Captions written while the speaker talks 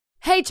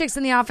Hey, Chicks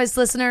in the Office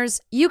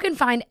listeners, you can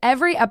find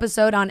every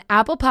episode on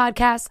Apple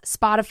Podcasts,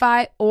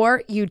 Spotify,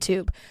 or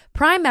YouTube.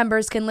 Prime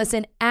members can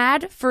listen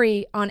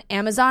ad-free on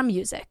Amazon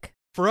Music.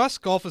 For us,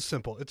 golf is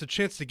simple. It's a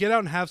chance to get out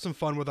and have some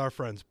fun with our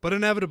friends. But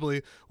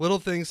inevitably, little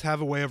things have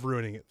a way of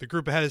ruining it. The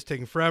group ahead is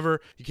taking forever,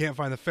 you can't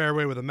find the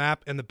fairway with a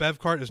map, and the bev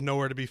cart is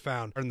nowhere to be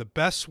found. And the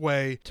best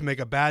way to make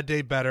a bad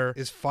day better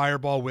is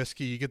Fireball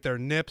Whiskey. You get their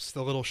nips,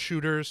 the little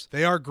shooters.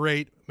 They are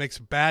great. Makes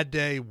a bad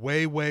day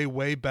way, way,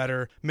 way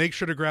better. Make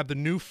sure to grab the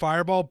new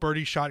Fireball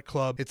Birdie Shot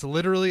Club. It's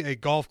literally a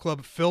golf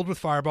club filled with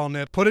Fireball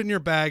nips. Put it in your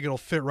bag. It'll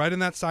fit right in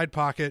that side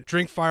pocket.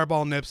 Drink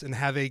Fireball nips and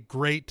have a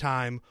great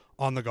time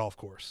on the golf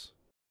course.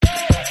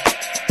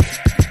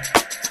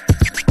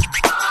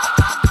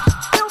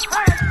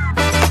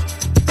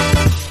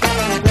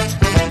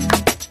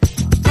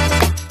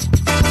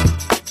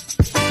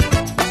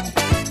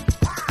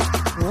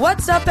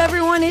 What's up,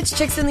 everyone? It's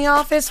Chicks in the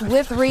Office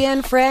with Rhea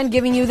and Fran,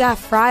 giving you that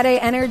Friday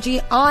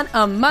energy on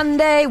a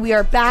Monday. We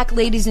are back,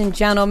 ladies and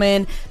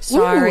gentlemen.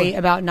 Sorry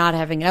about not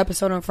having an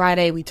episode on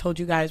Friday. We told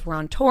you guys we're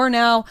on tour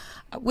now,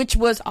 which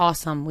was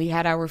awesome. We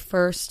had our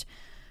first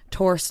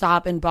tour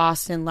stop in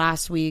Boston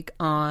last week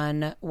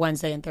on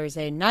Wednesday and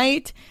Thursday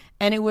night,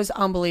 and it was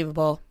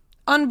unbelievable.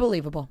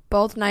 Unbelievable.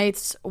 Both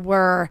nights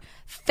were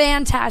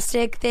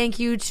fantastic. Thank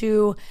you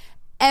to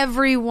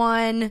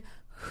everyone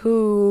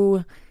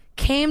who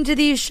came to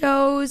these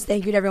shows.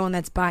 Thank you to everyone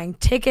that's buying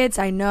tickets.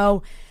 I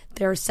know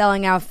they're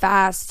selling out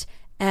fast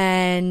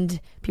and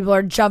people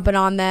are jumping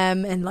on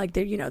them, and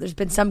there's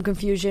been some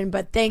confusion,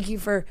 but thank you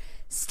for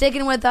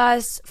sticking with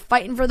us,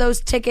 fighting for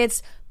those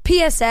tickets.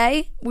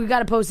 PSA, we've got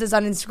to post this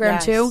on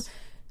Instagram too.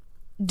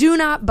 Do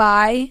not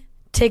buy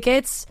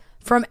tickets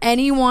from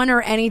anyone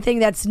or anything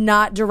that's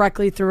not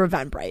directly through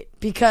Eventbrite,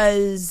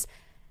 because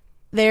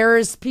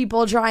there's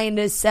people trying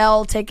to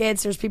sell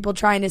tickets. There's people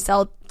trying to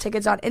sell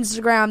tickets on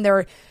Instagram. There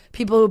were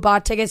people who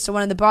bought tickets to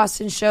one of the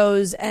Boston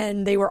shows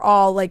and they were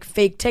all like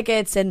fake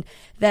tickets. And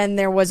then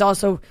there was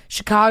also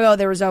Chicago.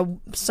 There was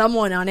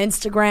someone on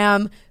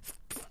Instagram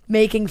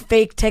making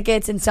fake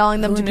tickets and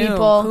selling them to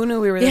people. Who knew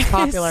we were this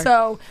popular?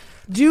 So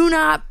do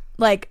not,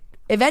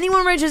 if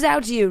anyone reaches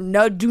out to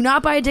you, do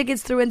not buy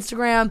tickets through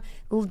Instagram.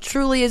 It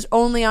truly is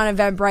only on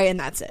Eventbrite, and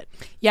that's it.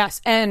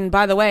 Yes, and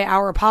by the way,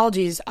 our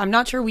apologies. I'm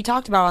not sure we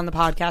talked about on the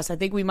podcast. I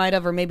think we might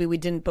have, or maybe we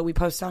didn't, but we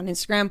posted on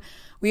Instagram.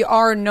 We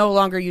are no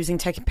longer using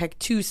TicketPick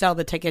to sell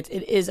the tickets.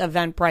 It is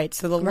Eventbrite.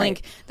 So the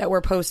link that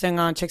we're posting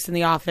on Chicks in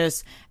the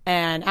Office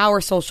and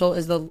our social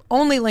is the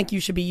only link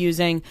you should be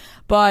using.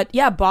 But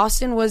yeah,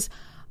 Boston was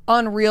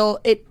unreal.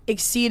 It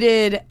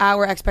exceeded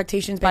our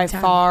expectations by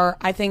far.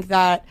 I think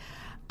that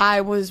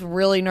I was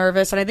really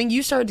nervous, and I think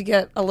you started to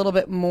get a little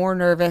bit more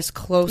nervous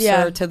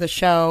closer to the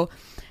show.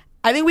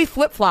 I think we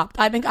flip-flopped.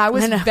 I think I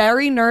was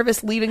very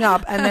nervous leading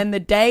up, and then the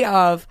day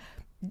of,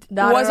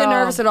 wasn't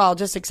nervous at all,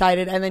 just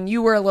excited. And then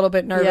you were a little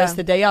bit nervous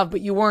the day of,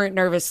 but you weren't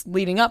nervous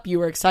leading up. You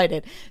were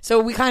excited.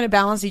 So we kind of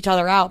balanced each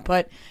other out,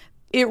 but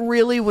it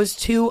really was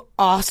two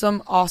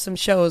awesome, awesome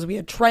shows. We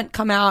had Trent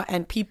come out,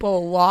 and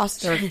people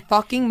lost their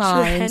fucking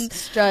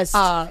minds. Trent's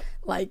just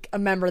like a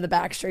member of the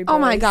Backstreet Boys. Oh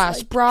my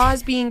gosh,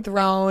 bras being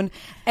thrown.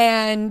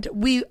 And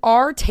we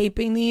are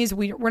taping these.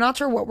 We're not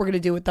sure what we're going to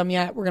do with them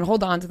yet. We're going to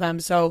hold on to them,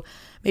 so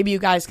maybe you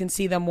guys can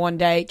see them one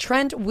day.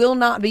 Trent will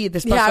not be the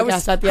special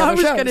guest at the other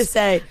shows. I was going to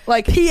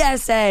say,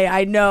 PSA,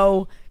 I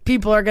know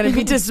people are going to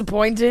be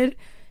disappointed.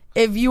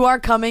 If you are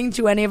coming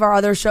to any of our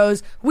other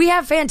shows, we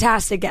have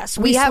fantastic guests.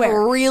 We have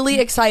really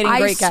exciting,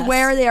 great guests. I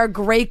swear they are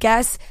great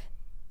guests.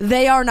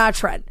 They are not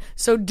Trent.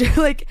 So,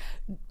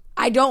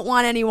 I don't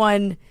want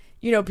anyone,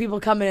 people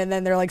come in and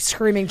then they're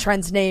screaming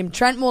Trent's name.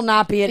 Trent will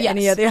not be at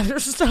any of the other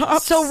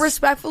stops. So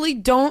respectfully,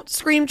 don't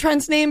scream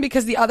Trent's name,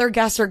 because the other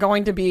guests are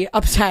going to be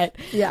upset.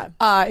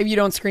 If you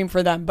don't scream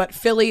for them. But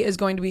Philly is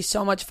going to be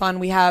so much fun.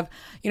 We have,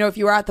 if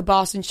you were at the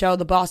Boston show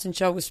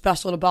was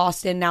special to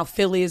Boston. Now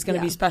Philly is going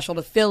to be special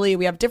to Philly.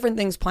 We have different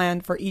things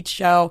planned for each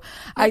show.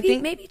 I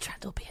think maybe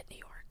Trent will be at New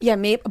York. Yeah,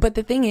 maybe. But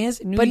the thing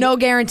is, no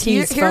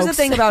guarantees. Here's the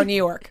thing about New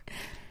York.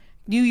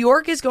 New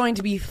York is going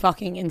to be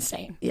fucking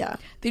insane. Yeah.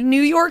 The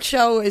New York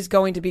show is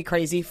going to be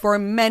crazy for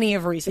many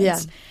of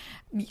reasons.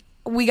 Yeah.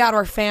 We got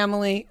our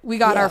family. We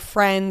got our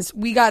friends.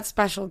 We got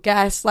special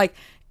guests.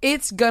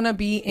 It's going to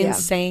be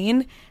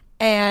insane.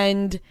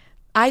 And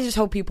I just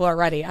hope people are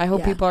ready. I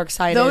hope people are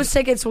excited. Those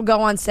tickets will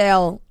go on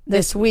sale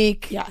this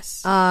week.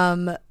 Yes.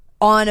 On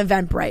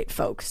Eventbrite,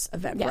 folks.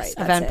 Eventbrite. Yes,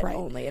 That's Eventbrite. It.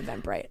 Only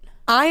Eventbrite.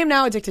 I am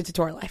now addicted to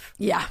tour life.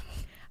 Yeah.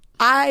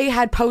 I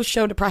had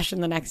post-show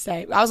depression the next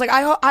day. I was like,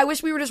 I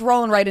wish we were just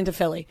rolling right into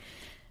Philly.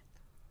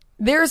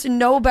 There's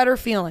no better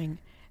feeling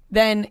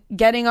than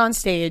getting on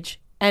stage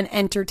and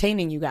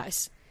entertaining you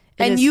guys.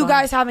 And you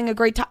guys having a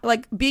great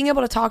time. Being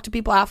able to talk to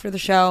people after the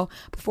show,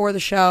 before the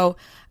show,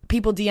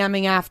 people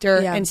DMing after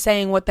and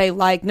saying what they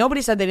like.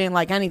 Nobody said they didn't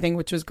like anything,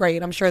 which was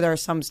great. I'm sure there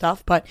was some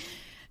stuff, but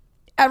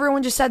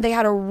everyone just said they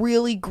had a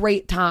really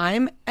great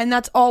time, and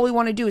that's all we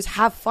want to do is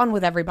have fun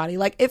with everybody.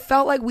 Like, it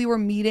felt like we were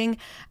meeting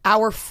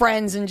our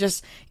friends, and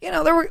just,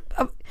 there were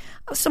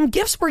some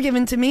gifts were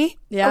given to me.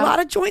 Yeah. A lot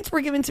of joints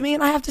were given to me,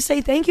 and I have to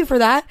say thank you for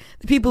that.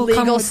 The people who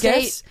come Legal with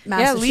state, gifts.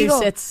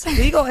 Massachusetts. Yeah,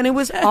 legal, and it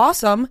was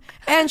awesome.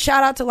 And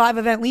shout out to Live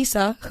Event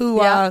Lisa, who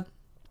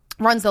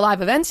runs the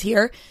live events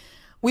here.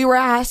 We were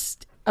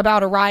asked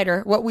about a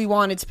rider, what we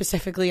wanted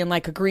specifically in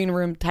like a green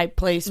room type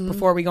place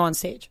before we go on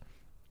stage.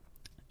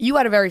 You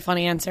had a very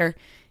funny answer.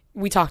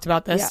 We talked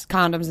about this,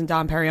 condoms and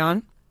Dom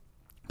Perignon.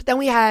 But then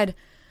we had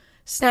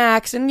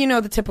snacks and,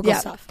 the typical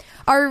stuff.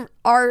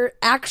 Our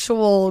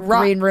actual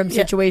green room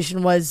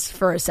situation was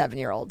for a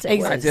 7-year-old. I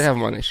did have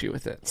one issue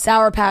with it.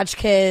 Sour Patch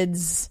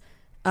Kids,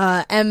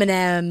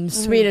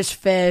 M&M's, Swedish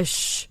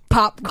Fish,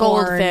 popcorn,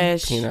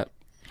 Goldfish. Peanut.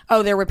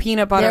 Oh, there were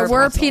peanut butter There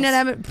were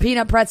pretzels.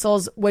 peanut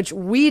pretzels, which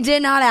we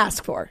did not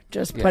ask for.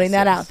 Just putting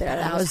that out there. I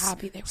That was was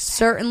happy they were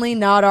certainly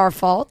not our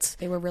fault.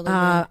 They were really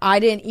good. I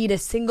didn't eat a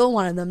single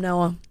one of them,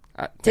 Noah.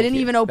 Thank Didn't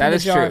you. even open that the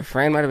is jar. true.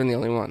 Fran might have been the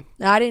only one.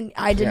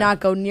 I did not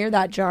go near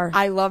that jar.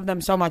 I love them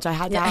so much. I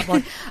had to have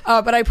one.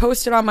 But I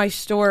posted on my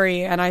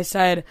story and I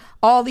said,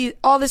 all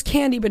this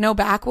candy but no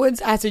backwoods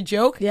as a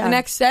joke. Yeah. The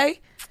next day,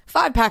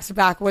 5 packs of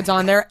backwoods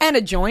on there and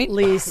a joint.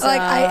 Lisa. Like,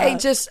 I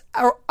just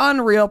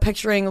unreal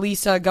picturing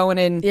Lisa going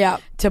in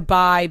to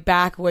buy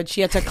backwoods.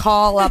 She had to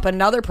call up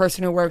another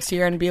person who works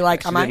here and be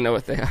like, She didn't know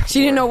what they are. She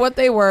didn't know what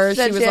they were.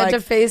 She was had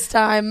like, to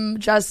FaceTime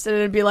Justin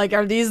and be like,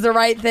 are these the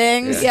right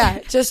things? yeah,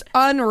 just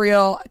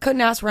unreal.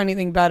 Couldn't ask for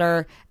anything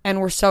better.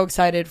 And we're so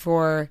excited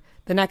for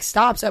the next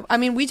stops. I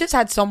mean, we just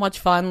had so much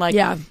fun. Like,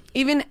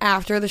 even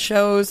after the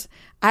shows,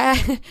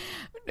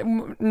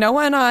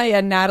 Noah and I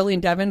and Natalie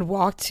and Devin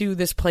walked to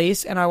this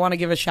place, and I want to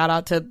give a shout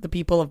out to the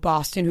people of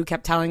Boston who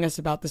kept telling us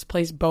about this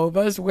place,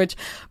 Bova's, which,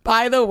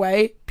 by the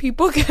way,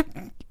 people kept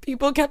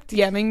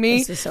DMing me.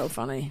 This is so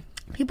funny.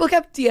 People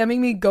kept DMing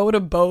me, go to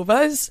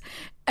Bova's,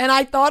 and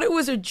I thought it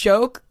was a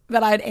joke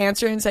that I'd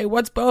answer and say,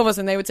 what's Bova's?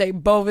 And they would say,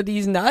 Bova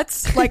these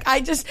nuts. Like,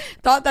 I just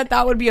thought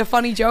that would be a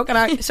funny joke,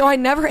 and so I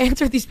never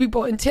answered these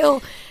people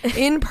until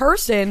in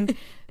person.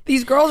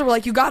 These girls were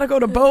like, you got to go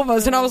to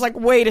Bova's, and I was like,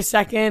 wait a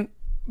second.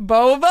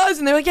 Bova's?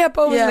 And they're like, yeah,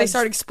 Bova's. Yes. And they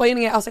started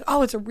explaining it. I was like,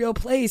 oh, it's a real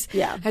place.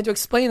 Yeah. I had to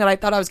explain that. I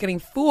thought I was getting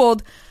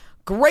fooled.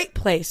 Great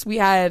place. We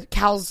had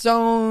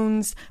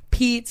calzones,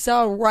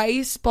 pizza,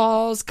 rice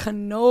balls,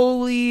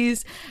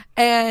 cannolis,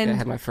 and I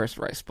had my first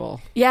rice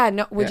ball.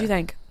 what'd you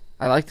think?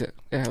 I liked it.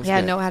 Yeah, it was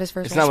Yeah, good. Noah had his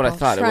first It's rice not what I ball.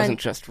 thought. It Trent- wasn't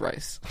just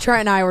rice.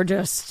 Trent and I were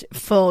just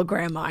full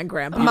grandma and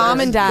grandpa. Mom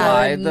and dad.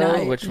 Lied, though,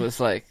 night. which was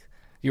like,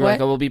 you were What?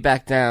 like, oh, we'll be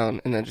back down,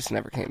 and then just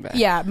never came back.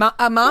 Yeah, mom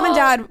and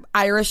dad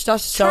Irished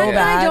us so Trent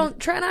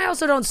bad. And I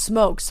also don't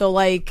smoke, so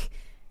like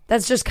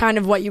that's just kind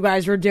of what you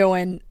guys were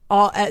doing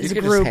all as You a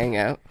could group. just hang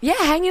out. Yeah,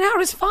 hanging out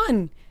is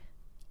fun.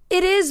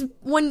 It is,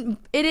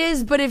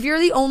 but if you're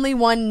the only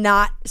one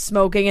not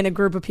smoking in a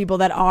group of people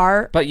that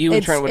are, But you and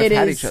it's- Trent would have it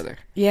had is- each other.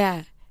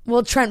 Yeah.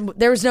 Well, Trent,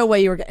 there was no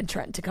way you were getting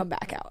Trent to come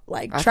back out.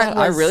 Like I, Trent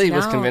thought, I was, really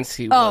was no. convinced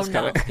he Oh was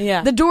no! coming.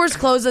 Yeah. The doors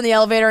closed in the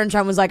elevator, and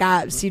Trent was like,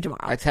 see you tomorrow."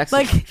 I texted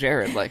like,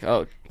 Jared, like,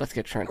 oh, let's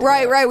get Trent. to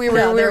Right. go out. We were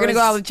no, we there were gonna was-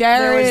 go out with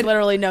There was Jared.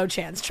 literally no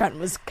chance Trent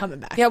was coming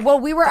back. Yeah, well,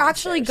 we were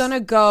actually gonna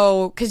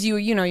go because you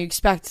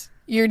expect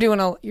you're doing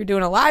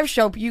a live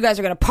show, but you guys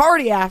are gonna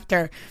party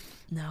after.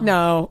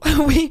 No,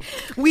 we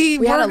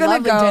were had a gonna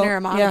lovely go dinner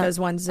at Monica's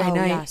Wednesday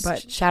night, yes.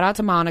 but- shout out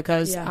to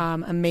Monica's, Yeah.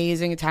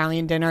 amazing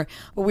Italian dinner.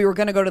 But we were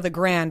gonna go to the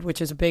Grand,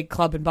 which is a big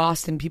club in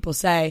Boston, people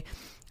say,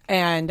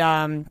 and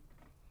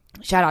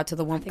shout out to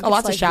the one. I think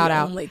Lots it's of shout the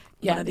out. Only,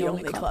 Yeah, one of the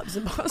only club. clubs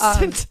in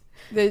Boston.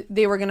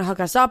 They were gonna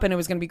hook us up, and it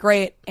was gonna be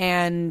great,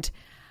 and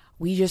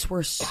we just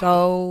were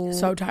so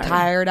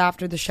tired.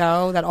 after the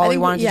show that all we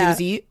wanted to do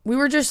was eat. We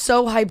were just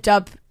so hyped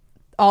up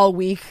all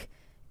week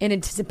in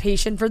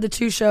anticipation for the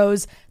two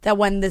shows that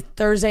when the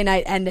Thursday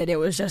night ended, it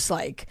was just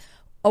like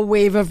a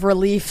wave of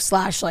relief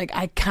 / like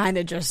I kind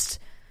of just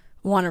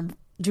want to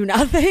do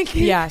nothing.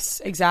 Yes,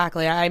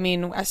 exactly. I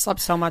mean, I slept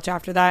so much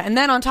after that. And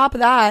then on top of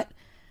that,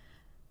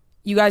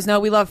 you guys know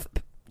we love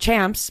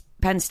Champs,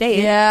 Penn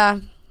State. Yeah.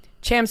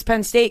 Champs,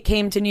 Penn State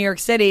came to New York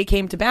City,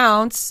 came to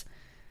Bounce.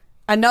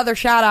 Another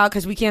shout out,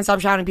 because we can't stop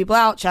shouting people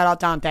out. Shout out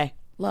Dante.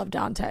 Love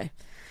Dante.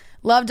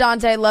 Love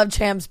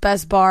Champs,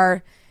 best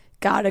bar.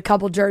 Got a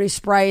couple dirty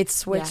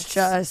Sprites, which Yes.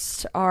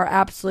 just are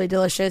absolutely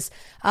delicious.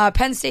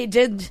 Penn State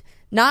did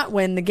not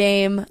win the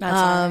game. That's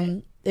all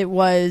right.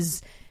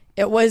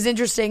 It was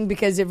interesting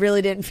because it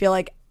really didn't feel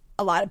like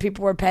a lot of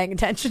people were paying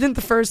attention in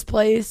the first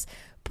place.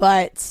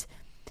 But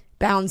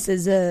Bounce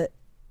is a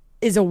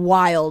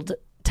wild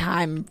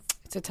time.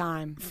 It's a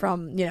time.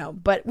 From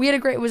but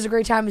it was a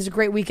great time. It was a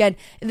great weekend.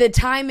 The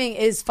timing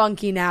is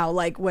funky now,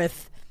 like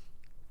with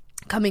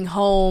coming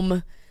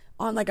home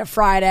on like a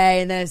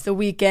Friday, and then it's the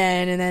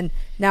weekend, and then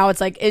now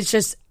it's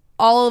just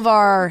all of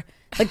our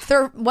like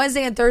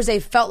Wednesday and Thursday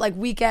felt like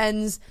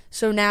weekends.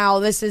 So now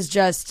this is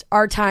just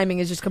our timing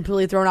is just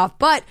completely thrown off.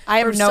 But I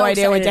have we're no so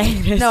idea what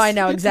excited. day it is. No, I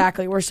know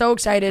exactly. We're so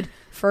excited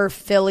for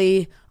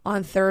Philly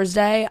on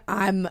Thursday.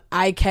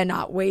 I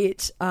cannot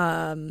wait.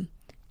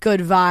 good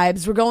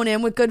vibes. We're going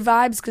in with good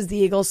vibes because the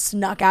Eagles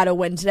snuck out a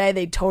win today.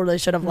 They totally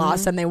should have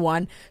lost and they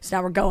won. So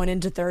now we're going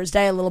into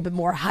Thursday a little bit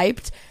more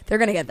hyped. They're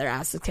going to get their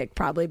asses kicked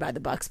probably by the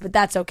Bucks, but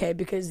that's okay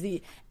because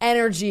the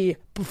energy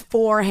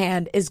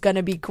beforehand is going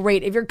to be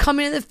great. If you're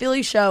coming to the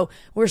Philly show,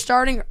 we're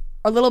starting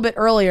a little bit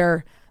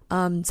earlier,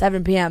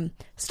 7 p.m.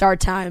 start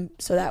time,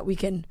 so that we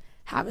can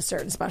have a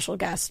certain special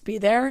guest be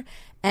there.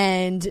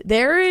 And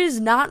there is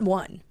not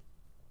one,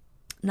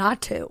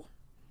 not two,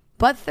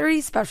 but 3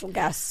 special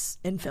guests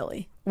in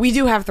Philly. We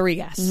do have 3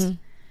 guests.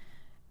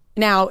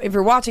 Now, if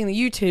you're watching the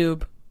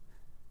YouTube,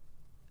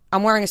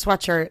 I'm wearing a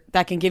sweatshirt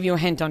that can give you a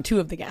hint on 2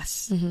 of the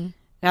guests.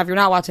 Now, if you're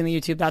not watching the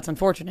YouTube, that's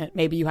unfortunate.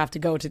 Maybe you have to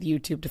go to the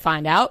YouTube to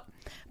find out.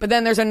 But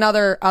then there's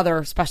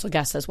other special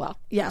guests as well.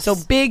 Yes. So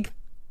big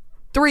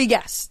 3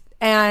 guests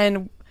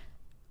and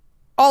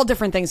all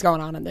different things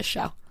going on in this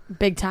show.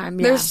 Big time,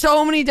 yeah. There's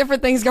so many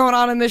different things going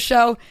on in this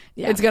show.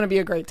 Yeah. It's going to be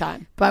a great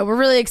time. But we're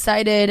really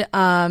excited.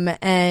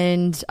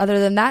 And other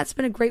than that, it's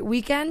been a great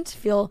weekend.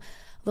 Feel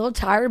a little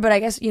tired, but I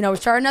guess, we're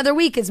starting another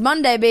week. It's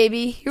Monday,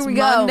 baby. Here we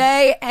go.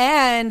 Monday,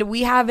 and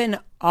we have an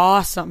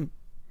awesome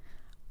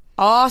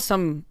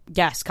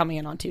guest coming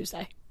in on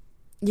Tuesday.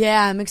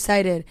 Yeah, I'm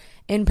excited.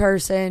 In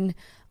person.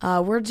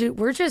 We're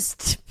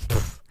just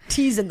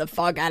teasing the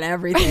fuck out of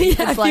everything.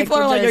 Yeah, people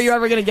are like, are you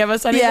ever going to give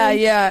us anything?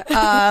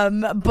 Yeah.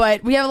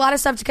 But we have a lot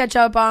of stuff to catch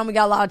up on. We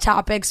got a lot of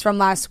topics from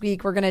last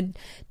week we're going to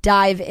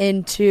dive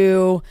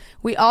into.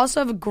 We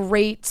also have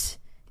great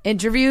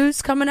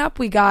interviews coming up.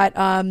 We got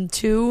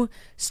 2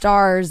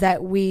 stars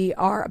that we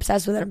are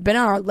obsessed with that have been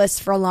on our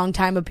list for a long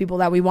time of people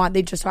that we want.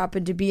 They just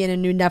happened to be in a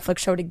new Netflix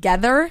show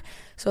together.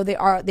 So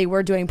they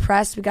were doing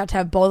press. We got to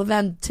have both of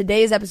them.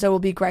 Today's episode will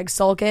be Greg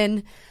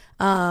Sulkin.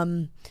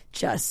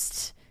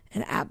 Just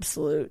an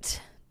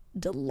absolute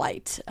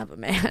delight of a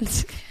man.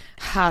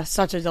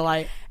 Such a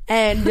delight.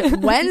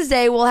 And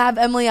Wednesday we'll have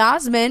Emily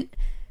Osment,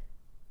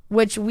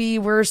 which we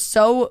were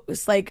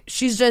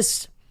she's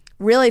just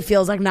really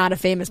feels like not a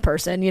famous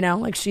person,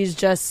 like she's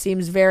just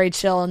seems very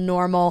chill and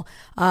normal.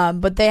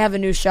 But they have a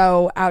new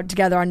show out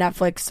together on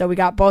Netflix, so we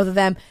got both of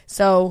them.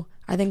 So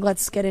I think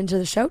let's get into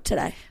the show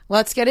today.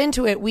 Let's get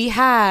into it. We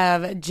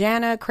have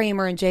Jana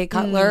Kramer and Jay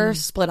Cutler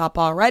split up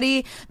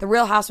already. The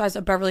Real Housewives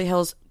of Beverly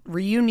Hills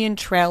reunion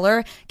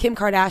trailer. Kim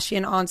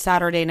Kardashian on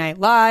Saturday Night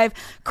Live.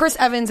 Chris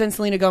Evans and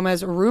Selena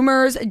Gomez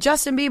rumors.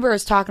 Justin Bieber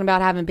is talking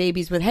about having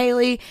babies with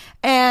Hailey.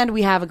 And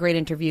we have a great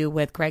interview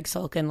with Greg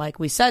Sulkin, like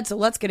we said. So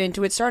let's get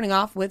into it, starting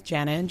off with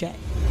Jana and Jay.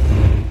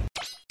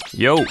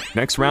 Yo,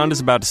 next round is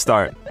about to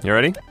start. You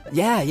ready?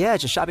 Yeah,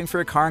 just shopping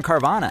for a car in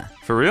Carvana.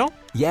 For real?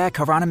 Yeah,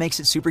 Carvana makes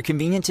it super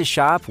convenient to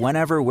shop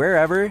whenever,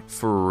 wherever.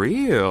 For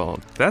real?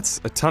 That's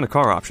a ton of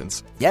car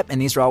options. Yep,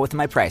 and these are all within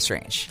my price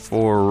range.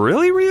 For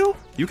really real?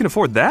 You can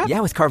afford that?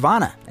 Yeah, with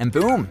Carvana. And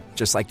boom,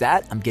 just like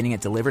that, I'm getting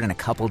it delivered in a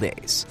couple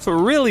days. For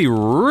really,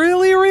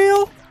 really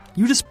real?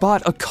 You just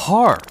bought a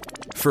car.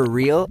 For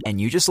real,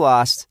 and you just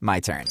lost my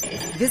turn.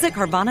 Visit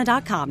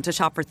Carvana.com to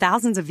shop for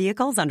thousands of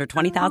vehicles under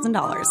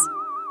 $20,000.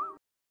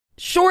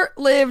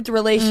 Short-lived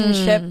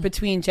relationship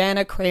between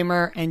Jana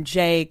Kramer and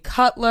Jay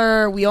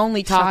Cutler. We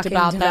only talked Shocking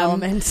about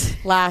development. them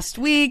last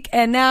week,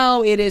 and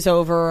now it is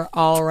over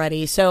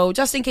already. So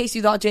just in case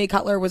you thought Jay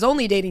Cutler was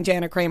only dating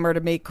Jana Kramer to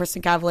make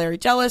Kristen Cavallari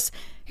jealous,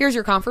 here's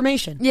your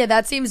confirmation. Yeah,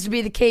 that seems to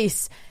be the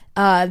case.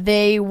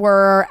 They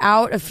were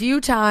out a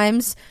few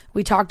times.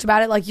 We talked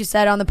about it, like you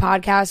said, on the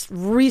podcast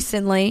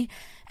recently.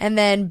 And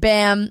then,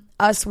 bam,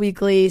 Us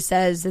Weekly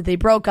says that they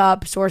broke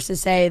up.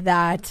 Sources say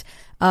that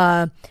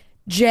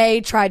Jay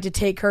tried to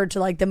take her to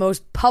like the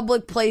most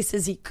public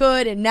places he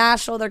could in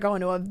Nashville. They're going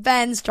to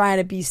events, trying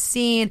to be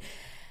seen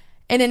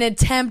in an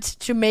attempt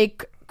to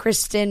make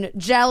Kristen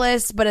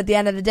jealous. But at the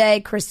end of the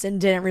day, Kristen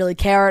didn't really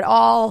care at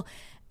all.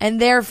 And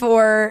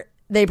therefore,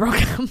 they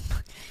broke up.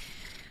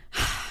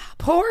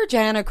 Poor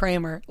Jana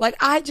Kramer. Like,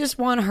 I just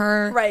want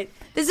her. Right.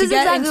 This to is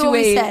get exactly into what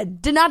we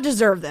said. Did not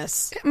deserve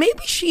this. Maybe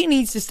she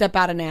needs to step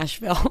out of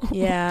Nashville.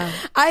 Yeah.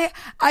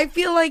 I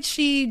feel like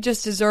she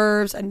just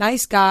deserves a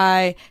nice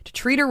guy to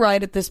treat her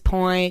right at this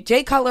point.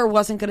 Jay Cutler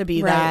wasn't going to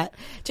be Right. that.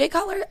 Jay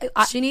Cutler,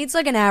 She needs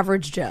like an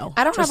average Joe.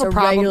 I don't Just have a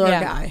problem. regular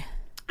yeah. guy.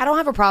 I don't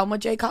have a problem with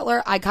Jay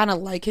Cutler. I kind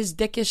of like his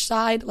dickish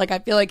side. Like, I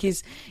feel like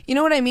he's, you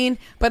know what I mean?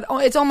 But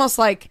it's almost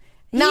like,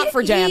 not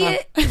for Jana.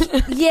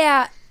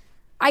 Yeah.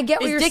 I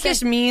get what Is you're dickish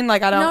saying. mean?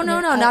 Like, I don't. No,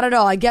 not at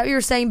all. I get what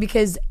you're saying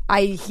because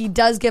he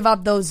does give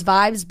up those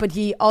vibes, but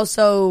he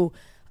also,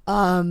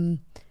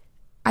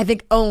 I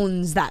think,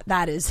 owns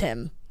that is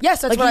him.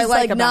 Yes, that's like what I he's like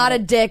like about not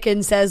it. a dick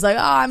and says like,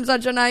 oh, I'm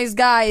such a nice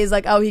guy. He's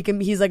like, oh,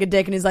 he's like a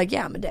dick, and he's like,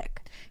 yeah, I'm a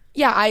dick.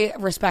 Yeah, I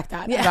respect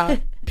that about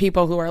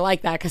people who are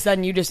like that because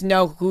then you just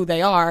know who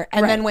they are.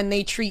 And then when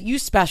they treat you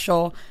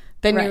special,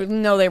 then you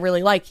know they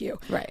really like you.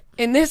 Right.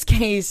 In this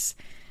case,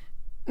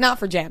 not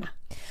for Jana.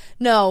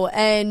 No,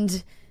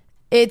 and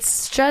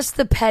it's just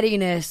the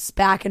pettiness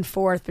back and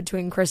forth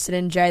between Kristen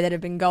and Jay that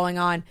have been going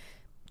on.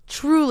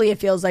 Truly, it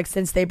feels like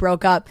since they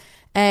broke up.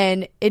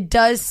 And it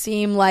does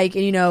seem like,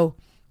 who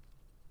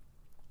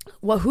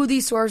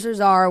these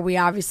sources are, we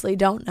obviously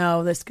don't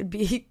know. This could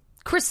be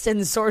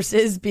Kristen's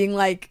sources being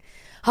like,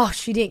 oh,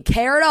 she didn't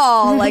care at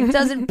all. Like,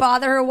 doesn't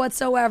bother her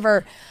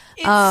whatsoever.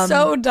 It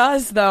so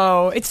does,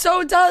 though. It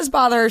so does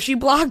bother her. She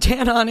blocked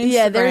Hannah on Instagram.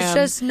 Yeah, there's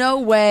just no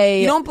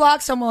way. You don't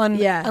block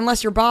someone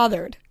unless you're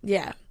bothered.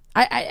 Yeah.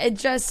 It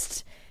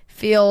just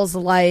feels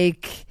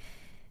like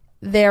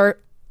they're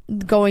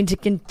going to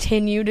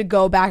continue to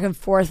go back and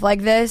forth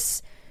like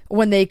this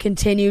when they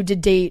continue to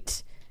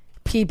date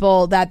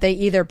people that they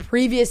either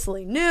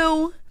previously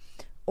knew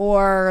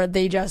or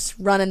they just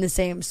run in the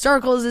same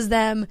circles as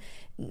them.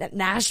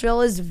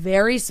 Nashville is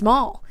very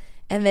small,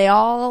 and they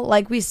all,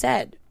 like we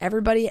said,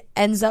 everybody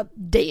ends up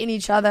dating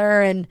each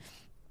other, and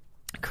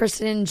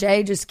Kristen and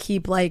Jay just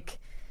keep like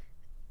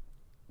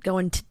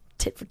going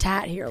tit for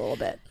tat here a little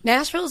bit.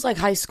 Nashville is like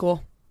high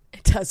school.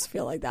 It does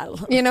feel like that a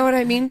little. You know what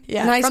I mean?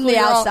 Yeah, in high from school, the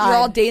you're outside. you're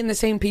all dating the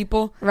same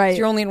people. Right. So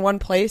you're only in one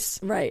place.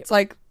 Right. It's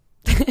like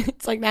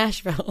it's like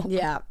Nashville.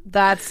 Yeah,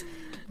 that's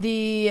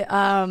the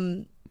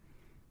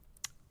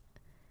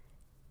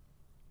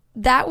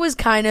that was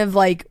kind of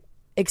like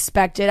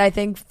expected, I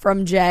think,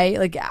 from Jay.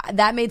 Like,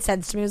 that made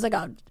sense to me. It was like,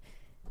 oh,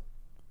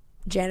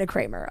 Jana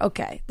Kramer.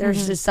 Okay,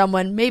 there's just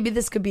someone. Maybe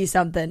this could be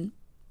something.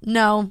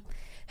 No,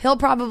 he'll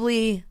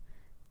probably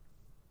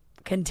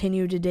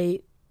continue to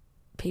date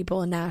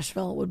people in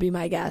Nashville, would be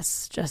my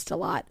guess. Just a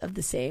lot of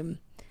the same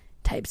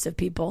types of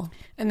people.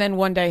 And then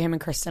one day him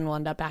and Kristen will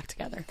end up back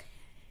together.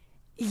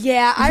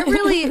 Yeah, I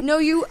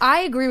really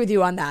I agree with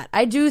you on that.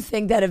 I do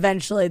think that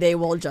eventually they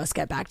will just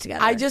get back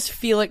together. I just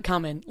feel it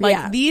coming.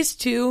 Like, these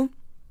two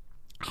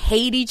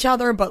hate each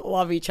other but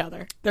love each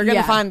other. They're going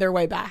to find their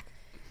way back.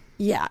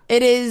 Yeah,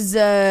 it is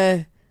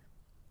like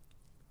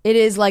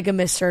a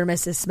Mr. and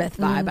Mrs. Smith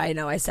vibe. I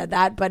know I said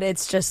that, but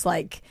it's just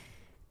like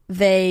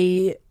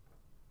they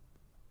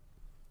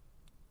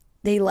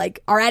like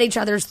are at each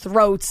other's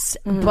throats,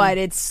 but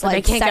it's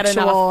like they can't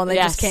sexual, and they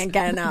Yes. just can't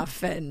get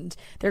enough, and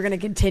they're gonna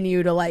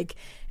continue to, like,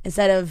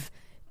 instead of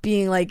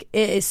being like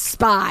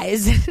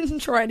spies and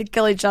trying to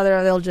kill each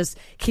other, they'll just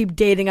keep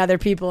dating other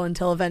people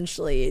until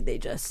eventually they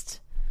just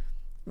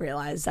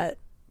realize that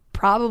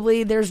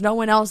probably there's no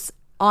one else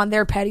on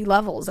their petty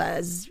levels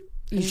as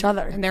each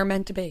other, And they're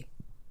meant to be.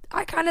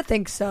 I kind of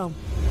think so.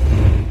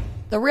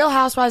 The Real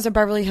Housewives of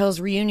Beverly Hills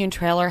reunion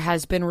trailer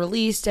has been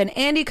released, and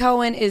Andy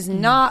Cohen is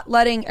not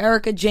letting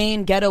Erica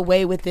Jane get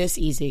away with this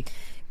easy.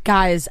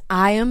 Guys,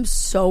 I am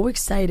so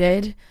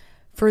excited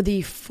for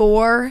the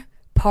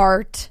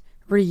 4-part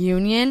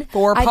reunion.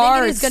 4 I think it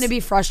parts. is going to be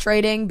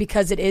frustrating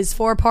because it is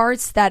 4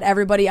 parts that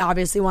everybody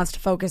obviously wants to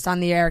focus on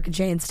the Erica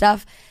Jane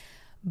stuff.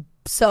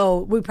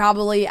 So we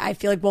probably, I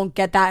feel like, won't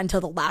get that until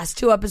the last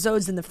 2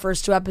 episodes. And the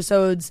first 2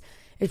 episodes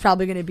is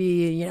probably going to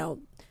be, you know,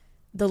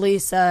 the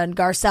Lisa and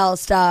Garcelle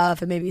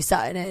stuff, and maybe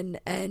Sutton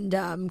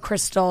and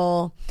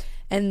Crystal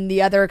and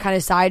the other kind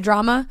of side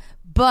drama.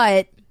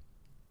 But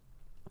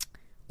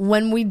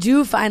when we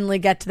do finally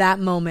get to that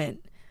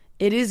moment,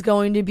 it is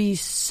going to be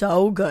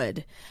so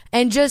good.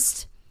 And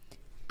just,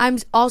 I'm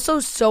also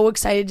so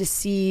excited to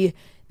see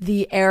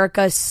the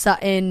Erica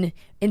Sutton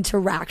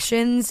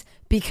interactions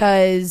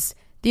because,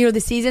 you know, the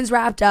season's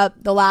wrapped up.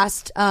 The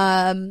last,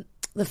 the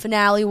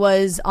finale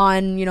was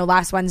on, you know,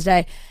 last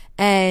Wednesday.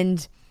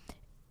 And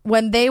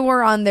when they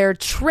were on their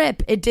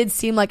trip, it did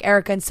seem like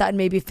Erica and Sutton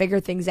maybe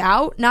figured things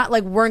out. Not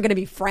like weren't going to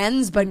be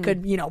friends, but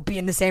could, you know, be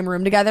in the same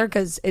room together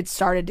because it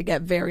started to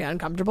get very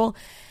uncomfortable.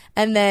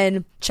 And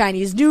then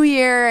Chinese New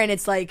Year, and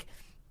it's like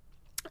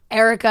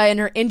Erica in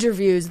her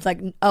interviews, it's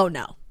like, oh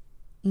no,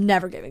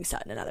 never giving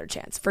Sutton another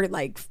chance. For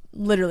like,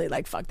 literally,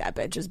 like, fuck that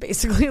bitch is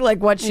basically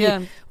like what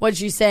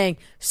she's saying.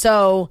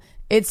 So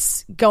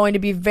it's going to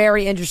be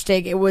very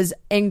interesting. It was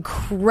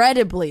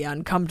incredibly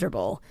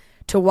uncomfortable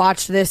to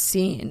watch this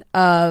scene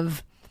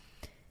of,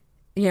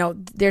 you know,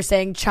 they're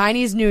saying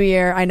Chinese New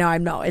Year. I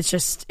know. It's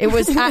just, it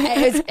was,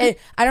 I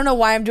don't know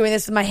why I'm doing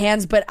this with my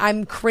hands, but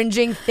I'm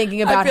cringing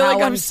thinking about I feel how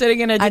like I'm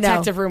sitting in a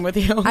detective room with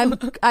you.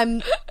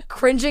 I'm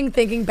cringing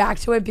thinking back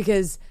to it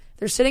because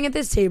they're sitting at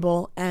this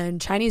table and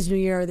Chinese New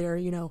Year, they're,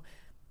 you know,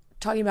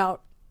 talking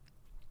about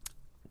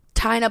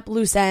tying up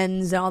loose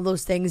ends and all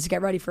those things to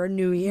get ready for a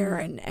new year.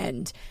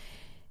 And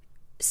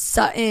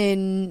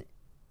Sutton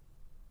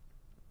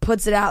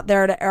puts it out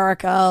there to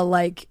Erica,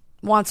 like,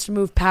 wants to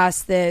move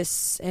past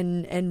this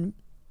and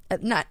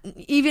not,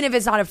 even if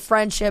it's not a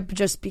friendship,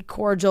 just be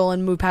cordial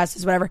and move past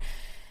this, whatever.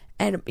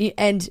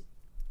 And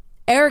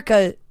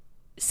Erica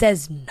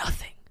says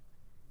nothing.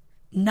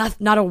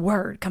 Not a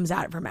word comes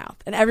out of her mouth.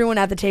 And everyone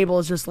at the table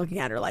is just looking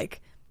at her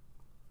like,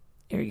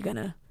 are you going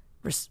to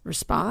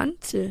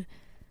respond to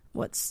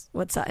what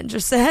Sutton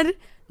just said?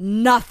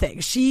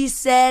 Nothing. She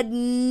said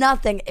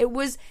nothing. It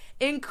was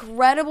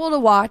incredible to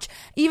watch.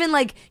 Even,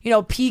 like, you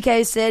know,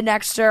 PK sit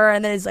next to her,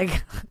 and then it's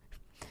like,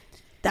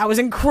 that was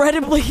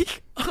incredibly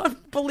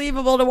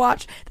unbelievable to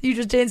watch. You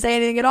just didn't say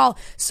anything at all.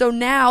 So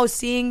now,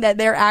 seeing that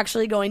they're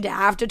actually going to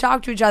have to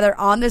talk to each other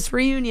on this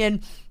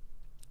reunion,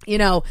 you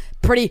know,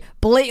 pretty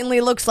blatantly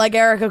looks like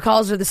Erica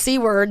calls her the C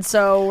word.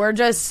 So we're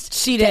just,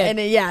 She did.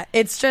 and yeah,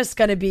 it's just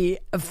going to be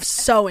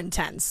so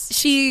intense.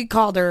 She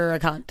called her a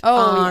cunt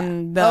Oh,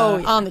 on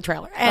the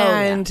trailer.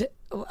 And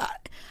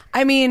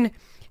I mean,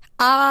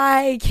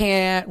 I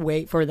can't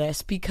wait for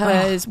this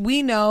because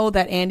we know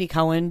that Andy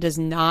Cohen does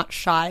not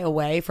shy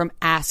away from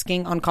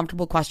asking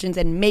uncomfortable questions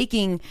and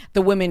making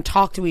the women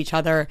talk to each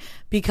other,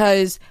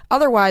 because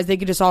otherwise they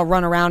could just all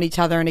run around each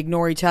other and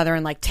ignore each other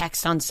and like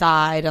text on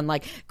side and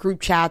like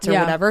group chats or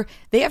whatever.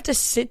 They have to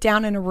sit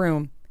down in a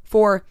room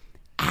for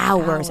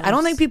hours. I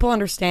don't think people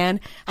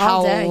understand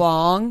how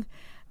long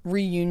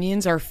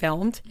reunions are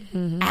filmed.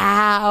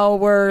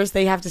 Hours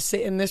they have to sit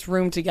in this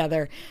room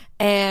together.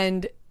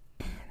 And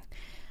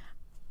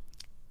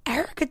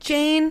Erika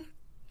Jayne,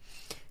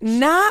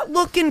 not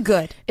looking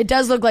good. It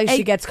does look like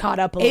she gets caught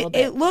up a little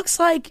bit. It looks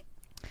like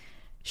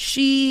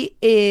she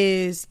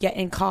is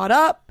getting caught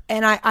up,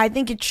 and I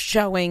think it's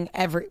showing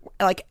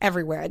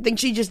everywhere. I think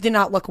she just did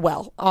not look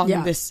well on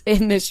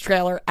in this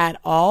trailer at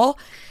all.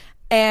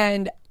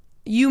 And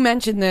you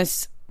mentioned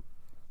this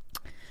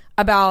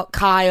about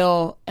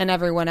Kyle and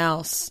everyone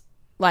else,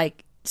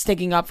 like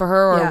sticking up for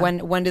her, or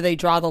when do they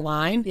draw the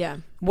line? Yeah.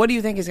 What do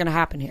you think is going to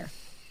happen here?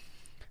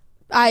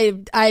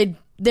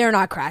 They're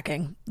not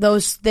cracking.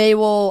 They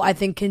will, I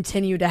think,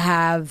 continue to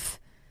have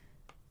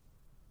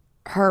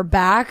her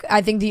back.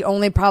 I think the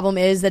only problem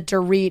is that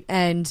Dorit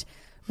and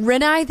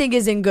Rinna, I think,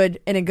 is in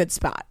a good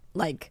spot.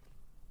 Like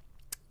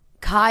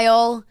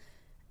Kyle,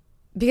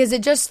 because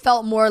it just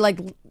felt more like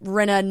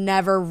Rinna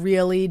never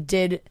really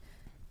did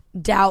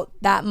doubt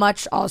that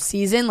much all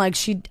season. Like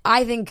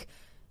I think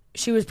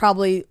she was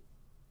probably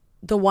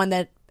the one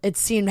that it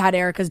seemed had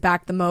Erika's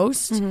back the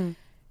most.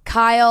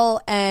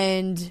 Kyle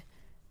and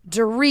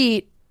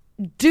Dorit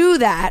do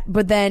that,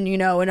 but then,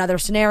 in other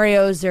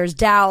scenarios, there's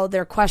doubt.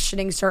 They're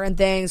questioning certain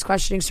things,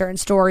 questioning certain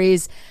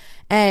stories.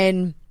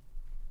 And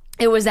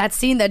it was that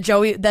scene that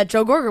Joe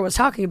Gorga was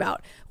talking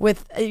about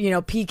with,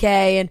 PK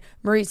and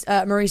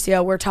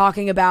Mauricio were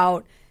talking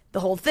about the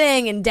whole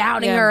thing and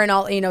doubting her and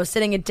all,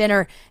 sitting at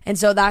dinner. And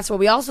so that's what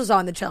we also saw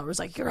in the trailer. It was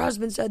like, your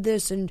husband said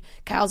this, and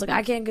Kyle's like,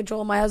 I can't control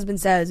what my husband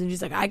says. And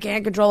she's like, I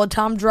can't control what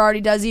Tom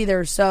Girardi does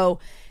either. So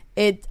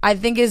it, I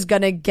think, is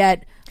going to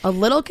get a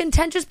little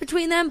contentious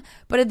between them,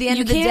 but at the end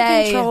of the day, you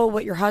can't control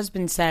what your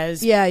husband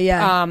says.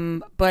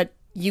 But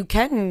you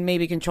can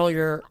maybe control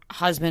your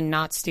husband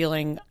not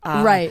stealing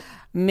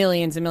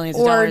millions and millions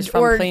of dollars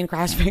from plane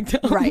crash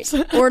victims,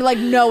 right? Or like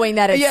knowing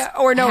that it's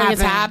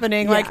it's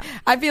happening. Yeah. Like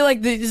I feel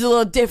like this is a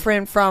little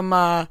different from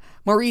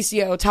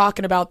Mauricio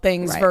talking about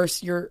things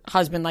versus your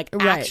husband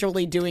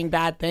actually doing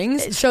bad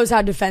things. It shows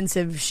how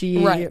defensive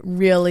she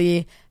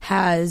really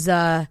has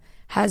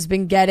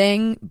been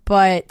getting,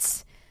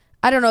 but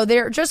I don't know.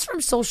 They're just from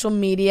social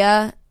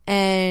media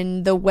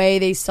and the way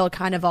they still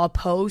kind of all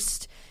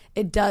post.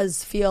 It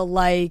does feel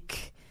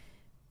like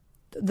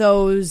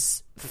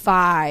those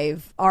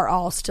 5 are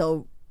all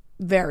still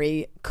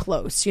very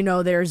close.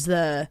 There's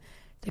they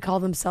call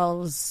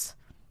themselves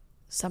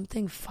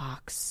something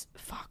Fox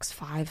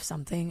 5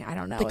 something. I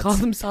don't know. They call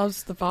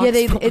themselves the Fox.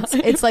 Yeah,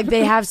 it's like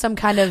they have some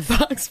kind of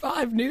Fox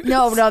 5 News.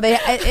 No,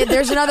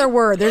 there's another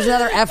word. There's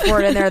another F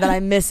word in there that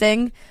I'm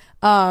missing.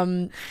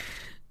 And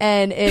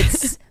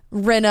it's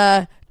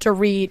Rinna,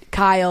 Dorit,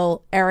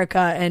 Kyle,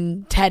 Erika,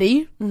 and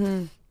Teddy.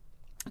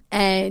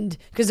 And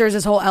because there's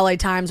this whole LA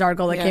Times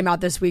article that came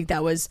out this week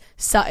that was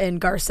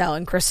Sutton, Garcelle,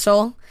 and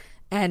Crystal,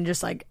 and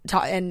just like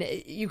and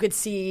you could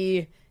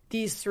see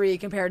these 3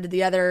 compared to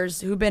the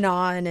others who've been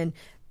on, and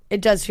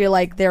it does feel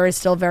like there is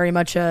still very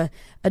much a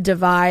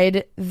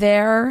divide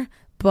there,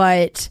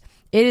 but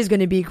it is going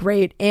to be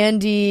great.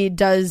 Andy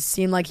does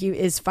seem like he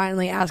is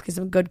finally asking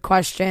some good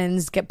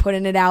questions,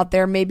 putting it out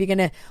there, maybe going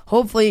to,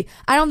 hopefully,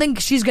 I don't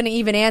think she's going to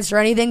even answer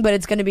anything, but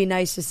it's going to be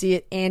nice to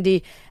see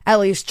Andy at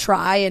least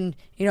try and,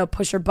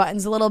 push her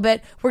buttons a little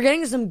bit. We're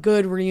getting some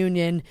good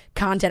reunion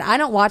content. I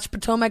don't watch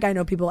Potomac. I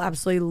know people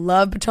absolutely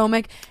love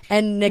Potomac,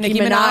 and Nicki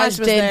Minaj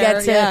did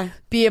get to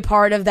be a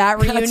part of that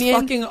reunion. That's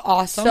fucking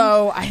awesome.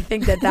 So I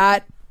think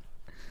that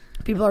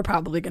people are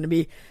probably going to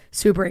be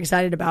super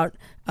excited about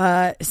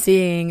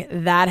seeing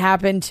that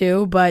happen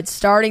too. But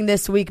starting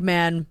this week,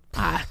 man,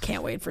 I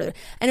can't wait for it.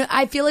 And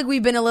I feel like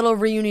we've been a little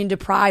reunion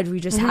deprived. We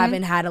just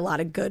haven't had a lot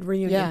of good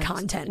reunion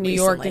content. New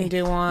York didn't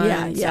do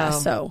one. Yeah.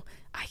 So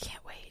I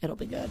can't wait. It'll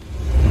be good.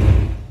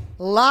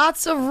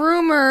 Lots of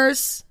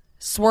rumors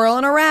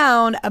swirling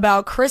around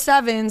about Chris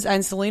Evans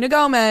and Selena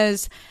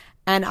Gomez.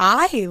 And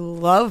I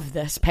love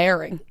this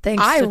pairing.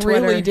 Thanks I to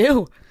Twitter. really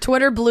do.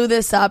 Twitter blew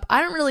this up.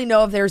 I don't really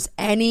know if there's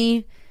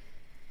any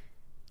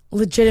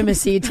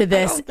legitimacy to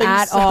this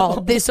at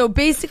all. So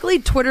basically,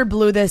 Twitter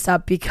blew this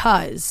up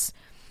because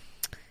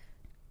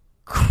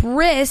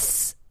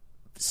Chris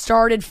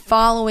started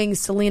following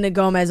Selena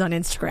Gomez on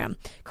Instagram.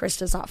 Chris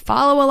does not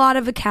follow a lot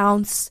of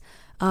accounts.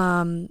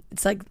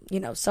 It's like,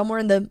 somewhere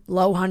in the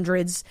low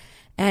hundreds.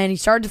 And he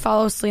started to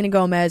follow Selena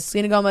Gomez.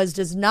 Selena Gomez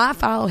does not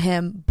follow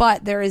him,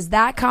 but there is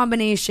that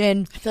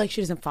combination. I feel like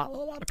she doesn't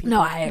follow a lot of people.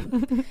 No,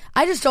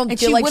 I just don't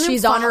feel like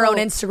she's on her own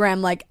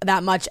Instagram like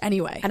that much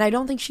anyway. And I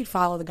don't think she'd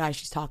follow the guy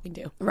she's talking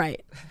to.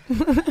 Right.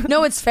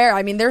 No, it's fair.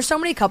 I mean, there's so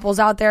many couples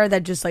out there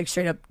that just like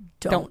straight up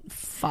don't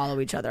follow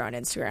each other on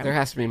Instagram. There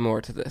has to be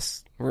more to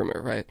this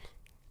rumor, right?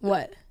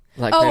 What?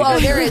 Like Oh,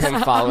 there is.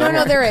 him following No,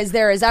 her. there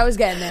is. I was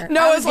getting there.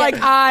 No, it's like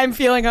I'm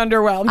feeling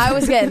underwhelmed. I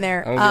was getting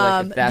there. I'm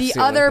gonna be like, if that's The the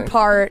only other thing.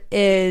 part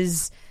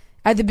is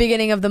at the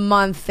beginning of the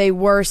month, they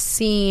were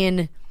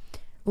seen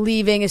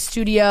leaving a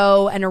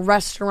studio and a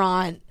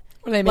restaurant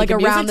When they like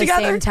make around the music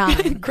same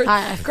together.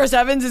 time. Chris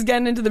Evans is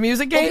getting into the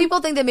music Well, game. people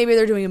think that maybe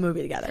they're doing a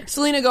movie together.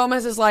 Selena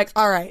Gomez is like,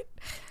 all right,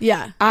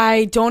 Yeah.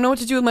 I don't know what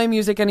to do with my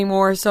music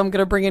anymore, so I'm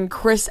gonna bring in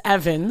Chris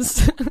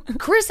Evans.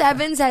 Chris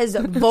Evans has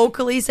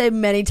vocally said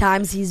many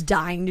times he's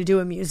dying to do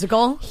a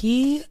musical.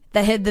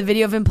 That hit the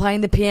video of him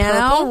playing the piano.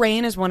 Purple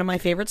Rain is one of my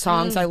favorite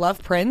songs. I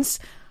love Prince.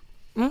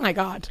 Oh my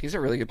god, He's a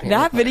really good piano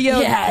that player. video!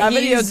 that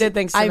video he's- did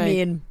things to I me.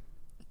 mean,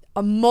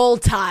 a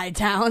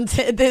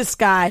multi-talented this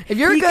guy. If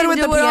you're He good can with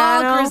do the it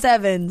all, piano- Chris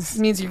Evans. It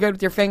means you're good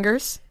with your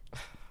fingers.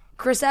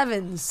 Chris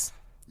Evans,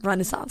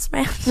 Renaissance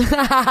man.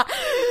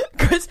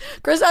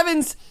 Chris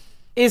Evans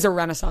is a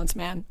Renaissance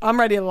man. I'm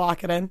ready to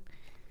lock it in.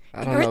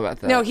 I don't know about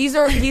that. No, he's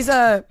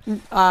a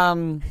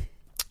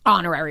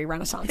honorary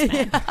Renaissance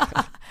man.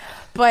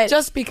 But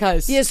Just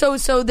because. yeah,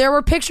 so there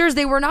were pictures.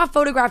 They were not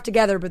photographed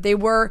together, but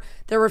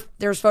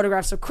there's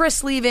photographs of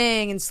Chris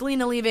leaving and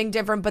Selena leaving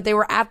different, but they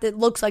were it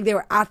looks like they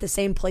were at the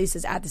same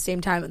places at the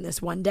same time on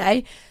this one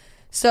day.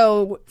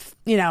 So,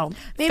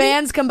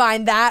 fans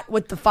combine that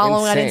with the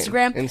following Insane.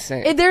 on Instagram.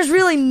 Insane. There's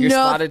really You're no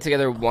spotted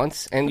together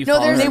once, and you No,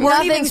 follow there's They them. weren't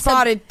nothing even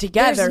spotted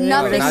together. there's They were No,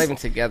 nothing they're not even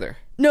together.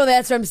 No,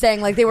 that's what I'm saying.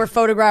 Like, they were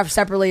photographed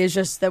separately. It's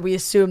just that we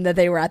assumed that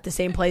they were at the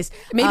same place.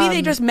 Maybe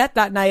they just met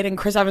that night, and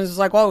Chris Evans was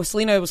like, "Whoa,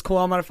 Selena was cool.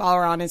 I'm gonna follow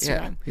her on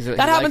Instagram." Yeah,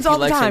 That happens all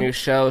the He likes a time. new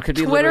show. It could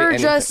be Twitter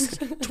literally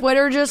anything.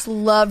 Twitter just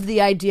loved the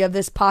idea of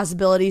this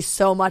possibility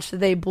so much that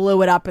they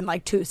blew it up in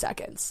like 2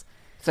 seconds.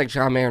 It's like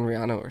John Mayer and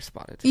Rihanna were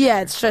spotted together. Yeah,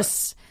 it's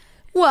just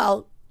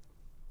that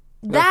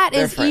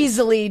they're is friends.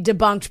 easily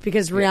debunked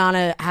because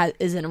Rihanna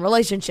is in a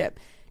relationship.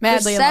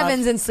 Madly Chris in love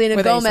Evans and Selena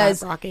with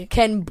Gomez A$AP Rocky.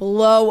 can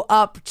blow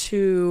up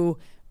to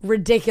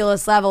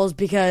ridiculous levels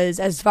because,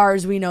 as far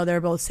as we know,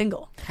 they're both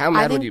single. How I mad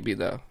think- would you be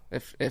though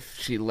if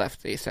she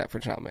left ASAP for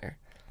John Mayer?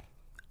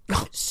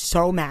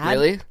 So mad.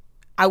 Really?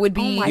 I would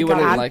be. Oh my You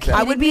wouldn't God. like that.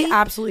 I would be Kidding me?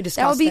 absolutely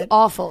That would disgusted. be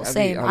awful. That'd be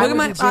Same. I unbelievable.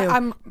 would be too.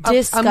 I'm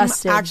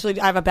disgusted. actually,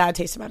 I have a bad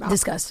taste in my mouth.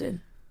 Disgusted.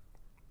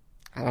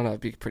 I don't know.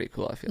 It'd be pretty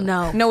cool. I feel.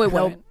 No. No, it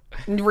Nope.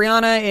 wouldn't.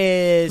 Rihanna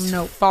is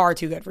Nope. far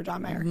too good for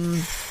John Mayer.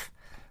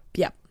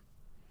 Yep.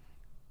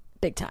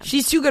 Big time.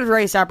 She's too good for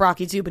A$AP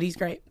Rocky too, but he's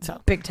great. So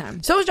Big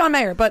time. so is John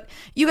Mayer, but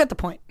you get the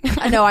point.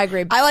 I know. I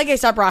agree. I like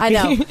A$AP Rocky.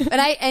 I know.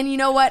 And you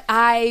know what?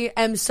 I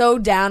am so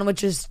down with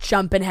just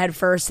jumping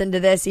headfirst into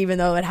this, even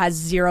though it has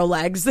zero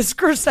legs. This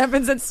Chris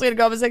Evans and Selena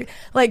Gomez,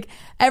 like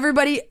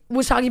everybody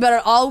was talking about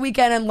it all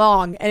weekend and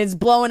long, and it's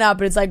blowing up.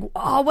 And it's like,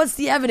 oh, what's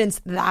the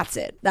evidence? That's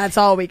it. That's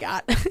all we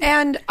got.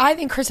 And I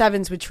think Chris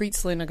Evans would treat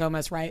Selena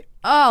Gomez right.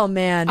 Oh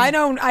man,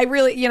 I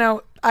really,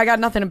 I got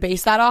nothing to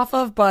base that off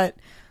of, but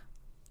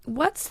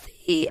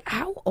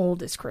how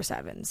old is Chris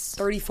Evans?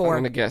 34. I'm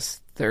gonna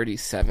guess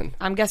 37.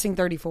 I'm guessing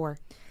 34.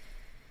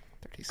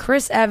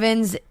 Chris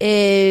Evans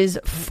is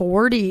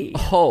 40.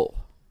 Oh,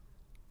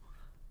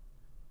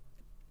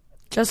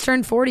 Just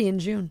turned 40 in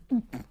June.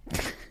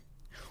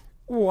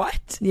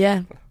 What?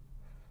 Yeah.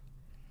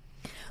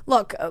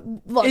 Look.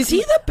 Is he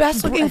the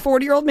best looking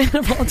 40-year-old man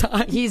of all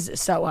time? He's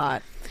so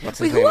hot. what's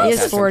his Wait, who name? He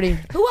else is 40.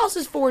 Who else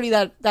is 40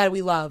 that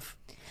we love?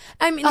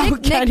 I mean,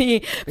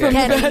 Kenny from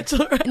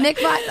Bachelor. Nick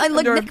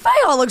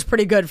Viall looks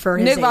pretty good for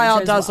his Nick age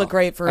Viall as does well. look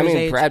great for I his mean,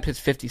 age. Brad Pitt's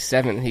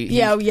 57. He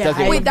Yeah.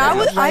 doesn't Wait, look that bad.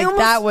 was- like,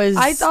 that was-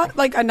 I thought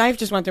like a knife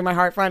just went through my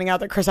heart finding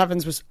out that Chris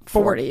Evans was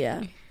 40.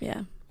 Yeah.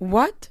 Yeah.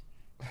 What?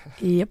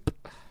 Yep.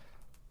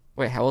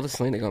 Wait, how old is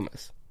Selena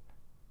Gomez?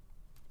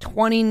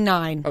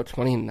 29. Oh,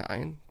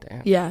 29.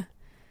 Damn. Yeah.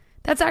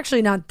 That's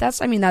actually not. That's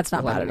not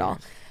bad 11 at all.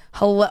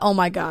 years. Oh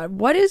my God,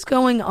 what is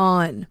going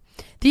on?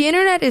 The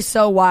internet is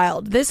so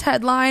wild. This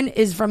headline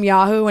is from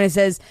Yahoo, and it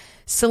says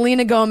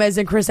Selena Gomez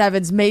and Chris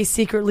Evans may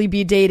secretly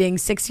be dating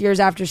 6 years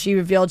after she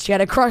revealed she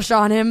had a crush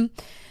on him.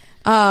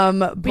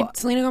 Wait,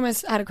 Selena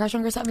Gomez had a crush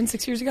on Chris Evans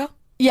 6 years ago?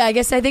 Yeah, I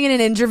guess I think in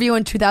an interview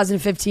in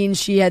 2015,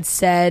 she had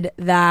said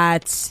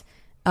that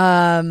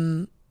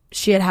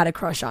she had a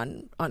crush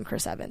on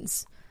Chris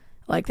Evans,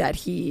 like that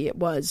he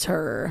was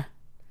her.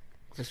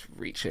 Just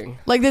reaching.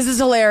 Like, this is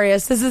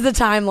hilarious. This is the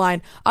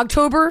timeline.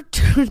 October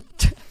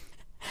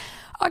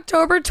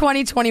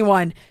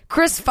 2021.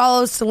 Chris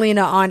follows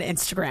Selena on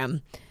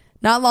Instagram.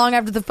 Not long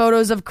after the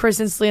photos of Chris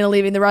and Selena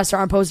leaving the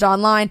restaurant posted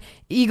online,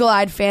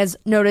 eagle-eyed fans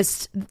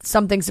noticed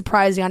something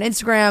surprising on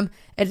Instagram.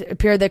 It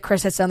appeared that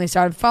Chris had suddenly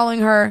started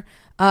following her.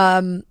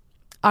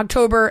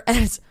 October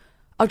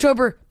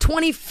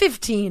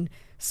 2015,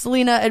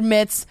 Selena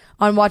admits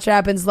on Watch What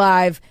Happens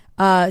Live,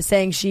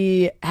 saying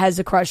she has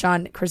a crush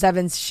on Chris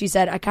Evans. She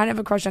said, I kind of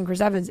have a crush on Chris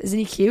Evans. Isn't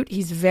he cute?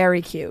 He's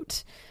very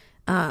cute.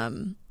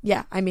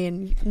 Yeah, I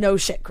mean, no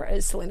shit,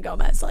 Chris. Selena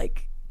Gomez.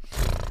 Like,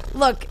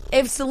 look,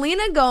 if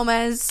Selena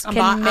Gomez can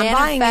I'm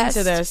buying manifest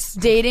into this.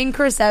 dating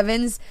Chris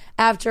Evans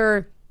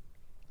after,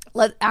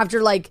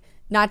 like,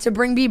 not to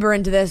bring Bieber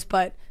into this,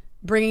 but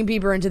bringing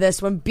Bieber into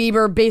this when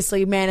Bieber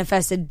basically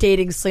manifested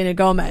dating Selena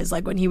Gomez,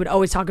 like when he would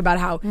always talk about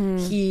how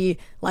he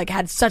like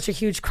had such a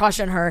huge crush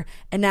on her,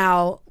 and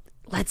now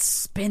let's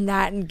spin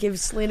that and give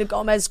Selena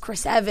Gomez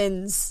Chris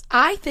Evans.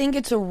 I think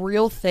it's a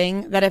real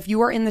thing that if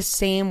you are in the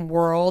same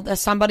world as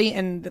somebody,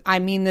 and I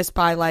mean this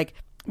by like,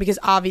 because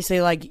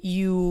obviously like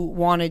you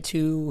wanted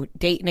to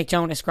date Nick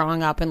Jonas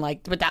growing up, and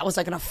like, but that was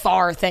like an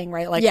afar thing,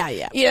 right? Like,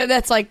 yeah,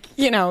 that's like,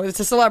 you know, it's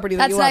a celebrity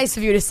that That's you love. nice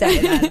of you to say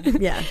that.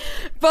 Yeah.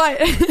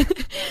 But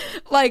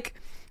like,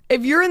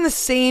 if you're in the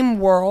same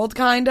world,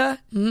 kinda,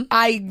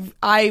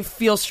 I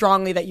feel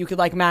strongly that you could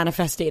like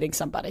manifest dating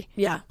somebody.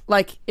 Yeah.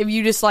 Like if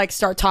you just like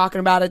start talking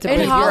about it to In,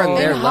 people. you're on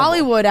their level.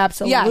 Hollywood,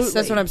 absolutely. Yes,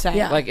 that's what I'm saying.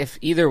 Yeah. Like if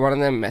either one of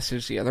them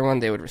messaged the other one,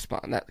 they would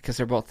respond that because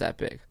they're both that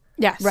big.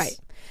 Yes. Right.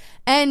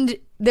 And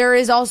there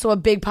is also a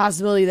big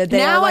possibility that they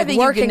Now are I like think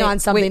you working can- on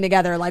something wait,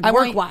 together, like I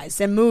want-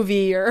 work-wise, a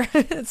movie, or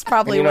it's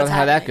probably And you know what's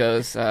how that happening.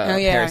 goes. Oh,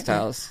 yeah. Harry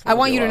Styles. I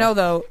want you to know,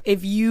 though,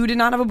 if you did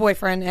not have a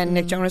boyfriend and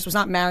Nick Jonas was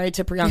not married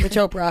to Priyanka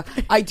Chopra,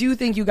 I do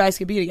think you guys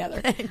could be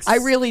together. Thanks. I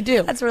really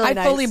do. That's really I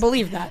nice. fully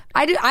believe that.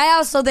 I do. I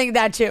also think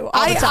that too.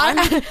 All the time.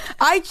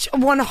 I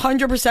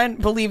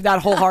 100% believe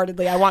that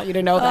wholeheartedly. I want you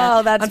to know that.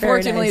 Oh, that's very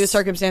Unfortunately, nice. the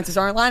circumstances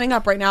aren't lining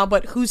up right now,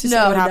 but who's to say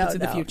what happens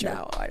in the future?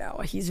 No, I know.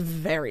 He's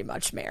very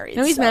much married.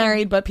 No, he's so-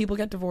 married, but people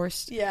get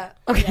divorced. Yeah.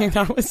 Okay,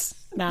 that was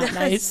not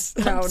nice.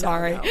 No, I'm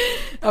sorry. no.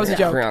 That was a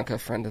joke. Priyanka,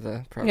 friend of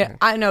the program. Yeah,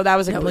 I know that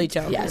was a complete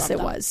joke. Yes, Love it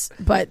that. was.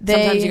 But they.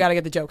 Sometimes you got to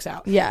get the jokes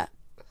out. Yeah.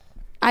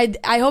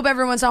 I hope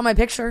everyone saw my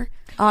picture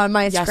on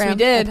my Instagram. Yes, we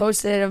did. I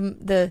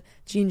posted the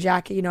jean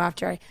jacket, you know,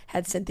 after I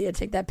had Cynthia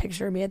take that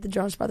picture of me at the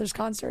Jonas Brothers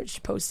concert. She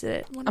posted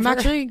it. I'm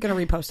actually going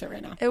to repost it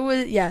right now. It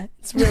was, yeah,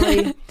 it's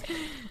really...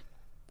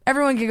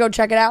 Everyone can go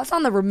check it out. It's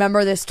on the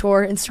Remember This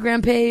Tour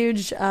Instagram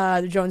page,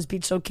 the Jones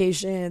Beach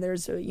location.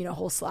 There's a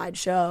whole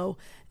slideshow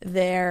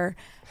there.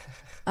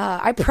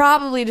 I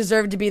probably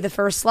deserve to be the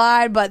first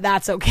slide, but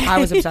that's okay. I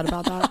was upset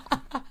about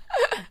that.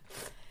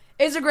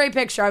 It's a great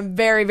picture. I'm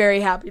very,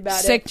 very happy about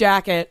it. Sick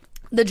jacket.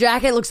 The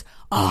jacket looks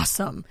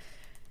awesome.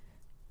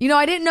 You know,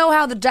 I didn't know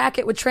how the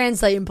jacket would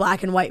translate in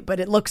black and white,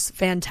 but it looks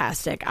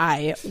fantastic.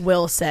 I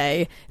will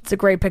say it's a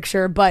great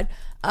picture. But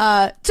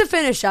to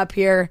finish up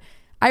here,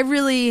 I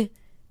really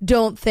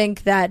don't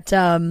think that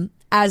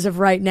as of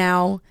right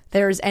now,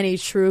 there's any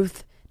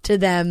truth to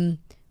them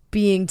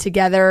being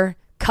together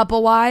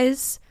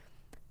couple-wise.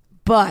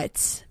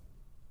 But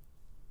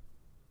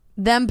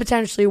them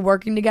potentially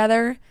working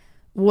together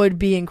would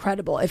be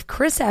incredible. If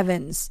Chris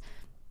Evans,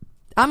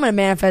 I'm going to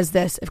manifest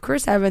this, if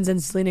Chris Evans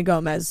and Selena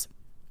Gomez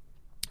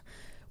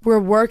were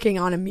working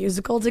on a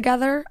musical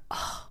together,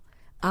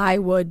 I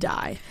would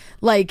die.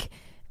 Like,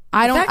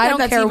 I don't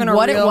that's care even a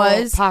what it real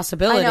was.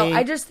 possibility. I know.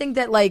 I just think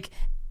that, like,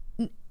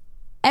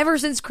 ever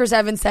since Chris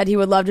Evans said he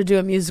would love to do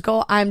a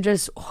musical, I'm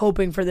just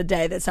hoping for the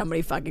day that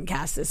somebody fucking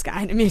casts this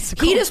guy in a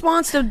musical. He just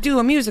wants to do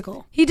a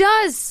musical. He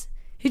does.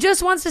 He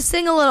just wants to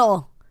sing a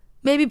little.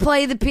 Maybe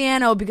play the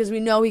piano because we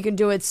know he can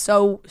do it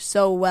so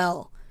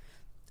well.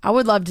 I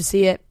would love to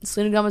see it.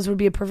 Selena Gomez would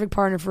be a perfect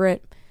partner for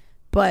it.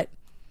 But,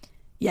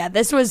 yeah,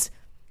 this was...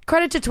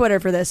 Credit to Twitter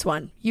for this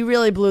one. You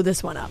really blew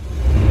this one up.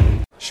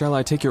 Shall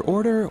I take your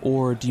order,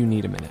 or do you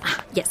need a minute?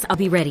 Yes, I'll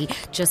be ready.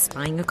 Just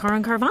buying a car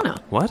on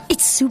Carvana. What?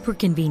 It's super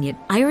convenient.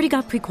 I already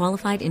got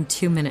pre-qualified in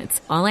 2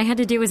 minutes. All I had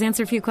to do was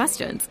answer a few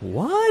questions.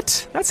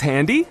 What? That's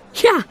handy.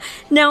 Yeah,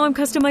 now I'm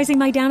customizing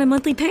my down and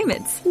monthly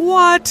payments.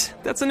 What?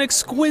 That's an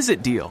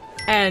exquisite deal.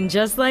 And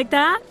just like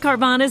that,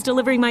 Carvana's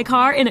delivering my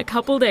car in a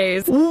couple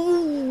days.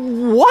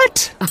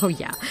 What? Oh,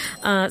 yeah.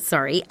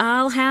 Sorry,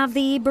 I'll have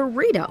the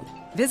burrito.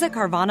 Visit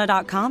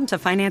Carvana.com to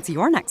finance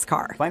your next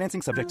car.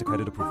 Financing subject to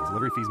credit approval.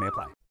 Delivery fees may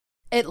apply.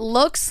 It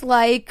looks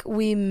like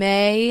we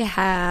may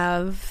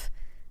have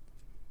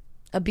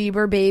a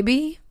Bieber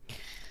baby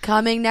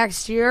coming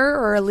next year,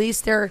 or at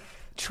least they're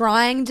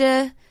trying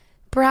to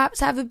perhaps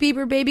have a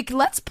Bieber baby.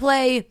 Let's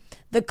play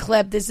the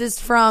clip. This is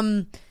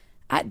from...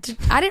 I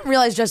didn't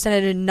realize Justin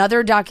had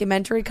another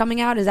documentary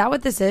coming out. Is that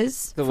what this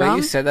is? The way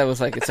you said that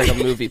was like, it's like a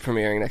movie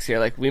premiering next year.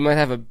 Like, we might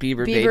have a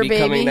Bieber baby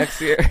coming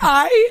next year.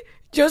 I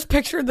just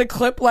pictured the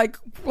clip like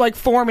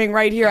forming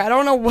right here. I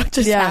don't know what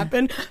just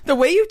happened. The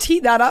way you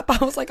teed that up, I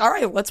was like, all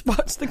right, let's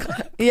watch the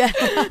clip. Yeah.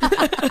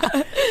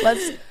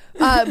 Let's...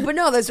 but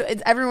no,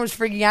 everyone was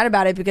freaking out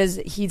about it because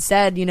he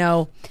said,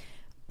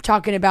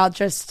 talking about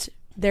just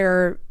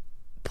their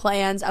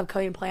plans,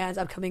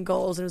 upcoming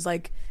goals. And it was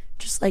like,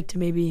 just like to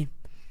maybe...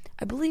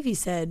 I believe he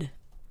said,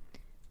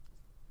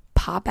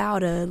 pop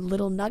out a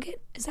little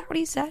nugget. Is that what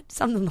he said?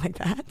 Something like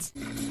that.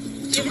 Do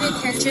you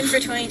have an intention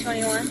for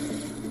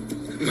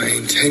 2021? My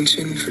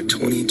intention for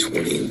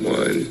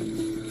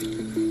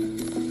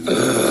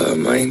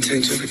 2021? My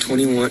intention for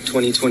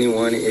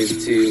 2021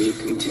 is to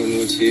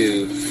continue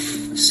to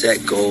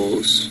set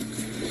goals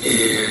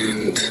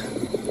and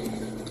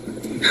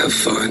have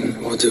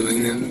fun while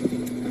doing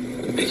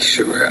them. Make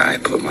sure I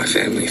put my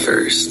family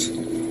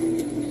first.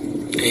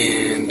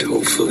 And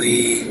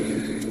hopefully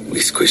we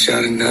squish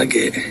out a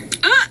nugget.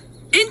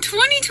 In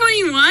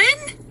 2021?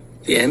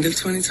 The end of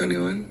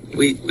 2021?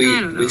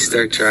 We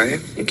start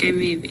trying? Okay,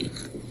 maybe.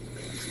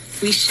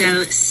 We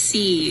shall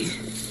see.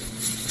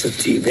 It's up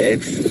to you,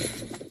 babe.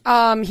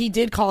 He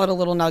did call it a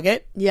little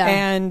nugget. Yeah.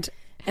 And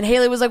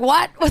Haley was like,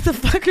 what? What the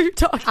fuck are you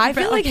talking about? I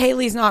feel like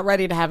Haley's not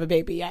ready to have a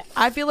baby yet.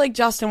 I feel like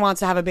Justin wants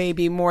to have a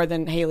baby more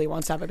than Haley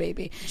wants to have a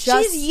baby.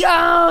 She's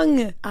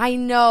young. I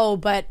know,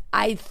 but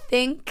I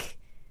think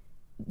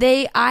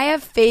I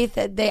have faith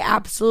that they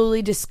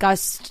absolutely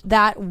discussed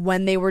that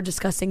when they were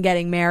discussing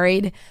getting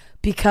married,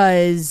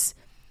 because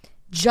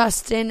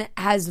Justin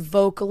has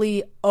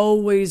vocally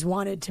always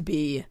wanted to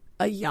be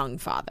a young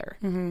father.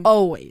 Mm-hmm.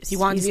 Always. He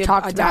wants to be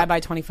a dad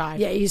by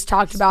 25. Yeah, he's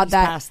talked about He's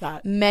that, past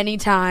that many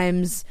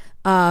times.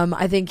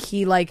 I think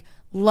he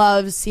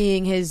loves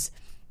seeing his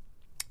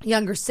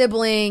younger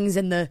siblings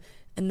and the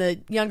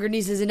younger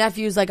nieces and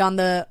nephews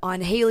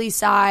on Haley's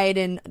side,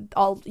 and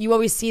you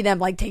always see them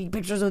taking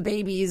pictures with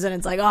babies, and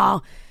it's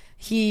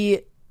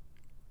he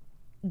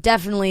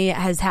definitely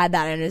has had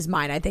that in his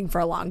mind, I think, for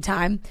a long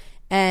time.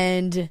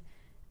 And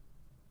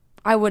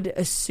I would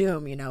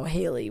assume,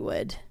 Haley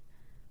would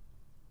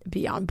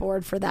be on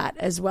board for that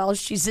as well.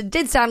 She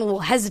did sound a little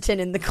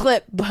hesitant in the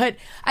clip, but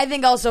I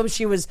think also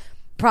she was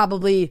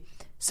probably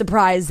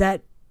surprised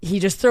that he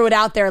just threw it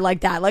out there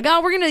like that. We're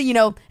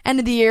gonna, end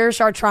of the year,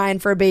 start trying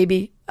for a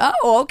baby.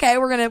 Oh, okay,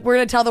 we're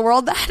gonna tell the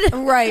world that.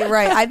 Right.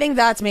 I think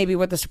that's maybe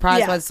what the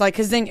surprise was.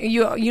 Because then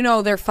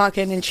they're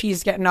fucking and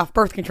she's getting off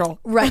birth control.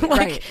 Right,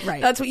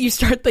 right. That's what you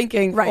start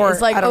thinking. Right. Or,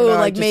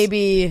 it's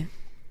maybe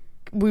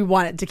we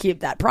wanted to keep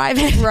that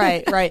private.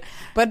 Right.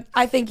 But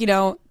I think,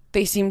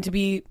 they seem to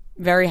be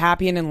very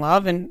happy and in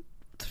love, and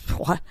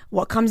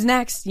what comes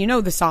next?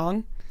 The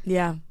song.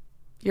 Yeah.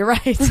 You're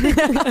right.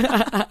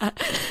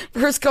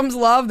 First comes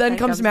love, then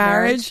comes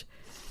marriage.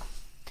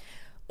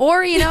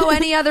 Or,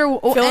 any other...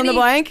 Fill in the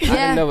blank? Yeah. I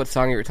didn't know what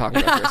song you were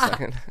talking about for a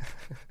second.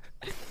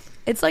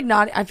 It's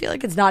not... I feel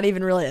like it's not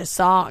even really a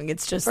song.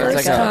 It's just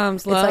First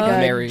comes love. It's like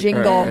a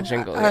jingle. A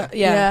jingle,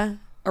 yeah.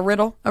 A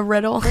riddle.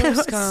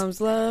 First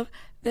comes love,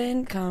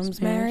 then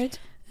comes marriage.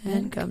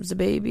 Then comes a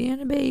baby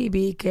and a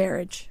baby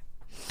carriage.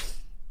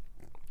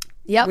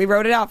 Yep. We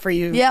wrote it out for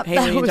you,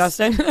 Haley and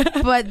Justin.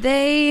 But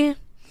that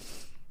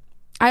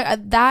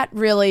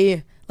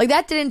really...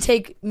 that didn't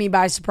take me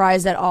by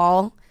surprise at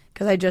all.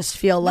 Because I just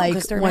feel when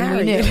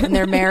we knew, and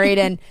they're married,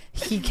 and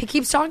he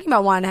keeps talking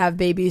about wanting to have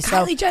babies.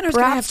 Kylie Jenner's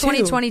gonna have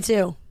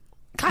 2022.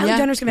 Kylie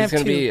Jenner's gonna have two.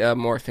 It's gonna be a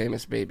more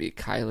famous baby,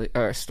 Kylie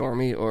or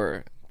Stormy,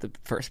 or the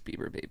first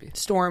Bieber baby.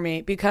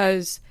 Stormy,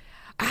 because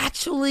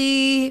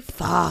actually,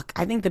 I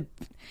think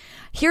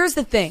here's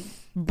the thing: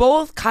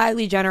 both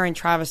Kylie Jenner and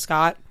Travis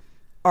Scott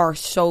are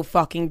so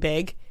fucking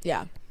big.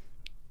 Yeah.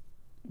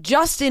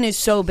 Justin is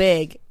so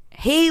big.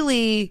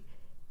 Haley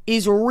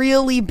is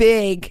really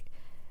big.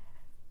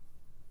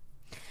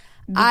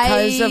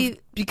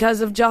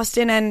 Because of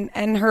Justin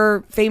and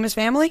her famous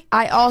family.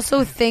 I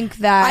also think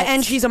that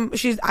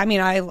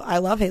I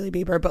love Hailey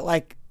Bieber,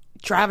 but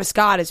Travis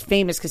Scott is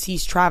famous because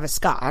he's Travis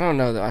Scott. I don't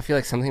know though. I feel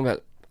like something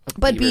about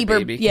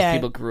Bieber baby,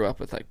 people grew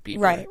up with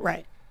Bieber.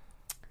 Right.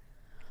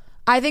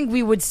 I think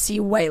we would see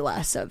way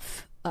less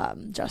of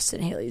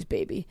Justin Haley's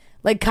baby.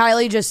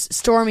 Kylie,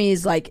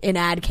 Stormy's in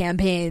ad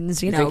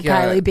campaigns.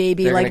 Kylie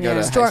baby.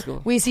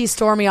 We see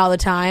Stormy all the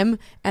time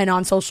and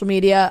on social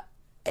media.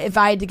 If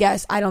I had to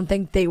guess, I don't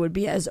think they would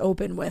be as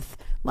open with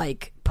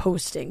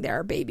posting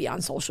their baby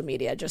on social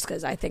media, just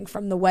because I think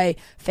from the way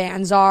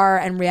fans are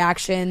and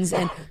reactions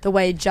and the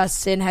way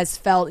Justin has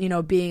felt,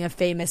 being a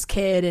famous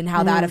kid and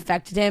how that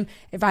affected him.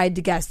 If I had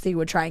to guess, they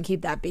would try and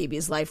keep that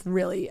baby's life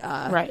really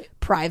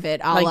private,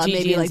 a la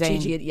maybe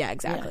Gigi. Yeah,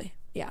 exactly.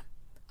 Yeah.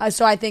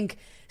 So I think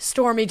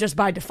Stormy just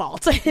by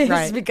default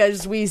is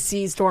because we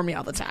see Stormy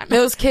all the time.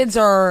 Those kids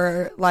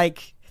are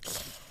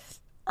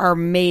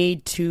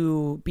made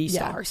to be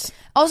stars.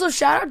 Also,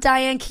 shout out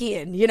Diane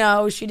Keaton.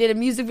 She did a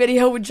music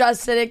video with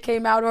Justin. It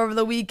came out over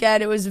the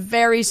weekend. It was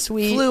very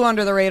sweet. Flew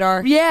under the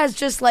radar. Yeah, it's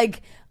just I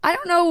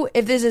don't know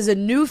if this is a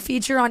new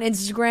feature on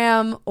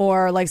Instagram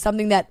or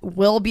something that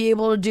we'll be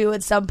able to do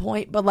at some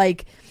point, but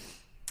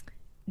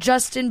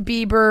Justin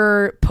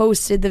Bieber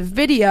posted the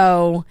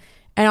video,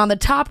 and on the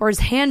top where his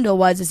handle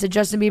was, it said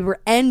Justin Bieber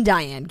and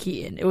Diane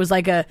Keaton. It was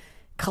a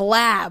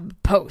collab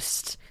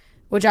post,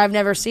 which I've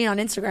never seen on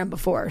Instagram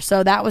before.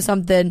 So that was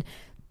something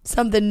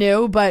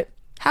new, but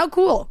how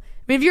cool. I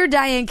mean, if you're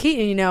Diane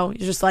Keaton, you're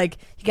just you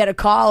get a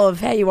call of,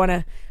 hey, you want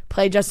to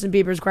play Justin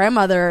Bieber's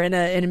grandmother in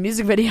a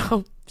music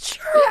video?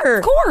 Sure. Yeah,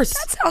 of course.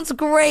 That sounds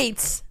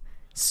great.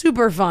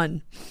 Super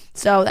fun.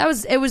 So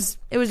it was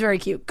very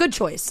cute. Good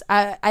choice.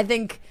 I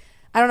think,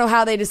 I don't know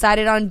how they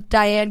decided on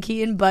Diane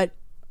Keaton, but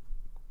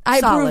I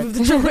approve of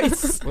the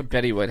choice. Would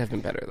Betty White have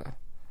been better though?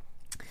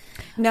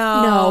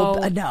 No.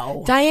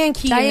 Diane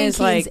Keaton is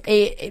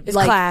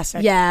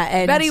classic. Yeah,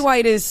 and Betty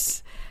White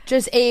is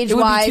just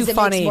age-wise, it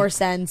funny. Makes more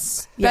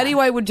sense. Betty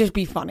White would just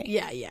be funny.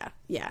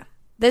 Yeah.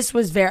 This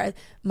was very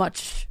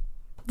much...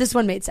 This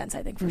one made sense,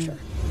 I think, for sure.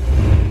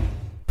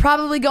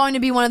 Probably going to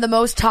be one of the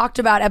most talked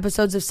about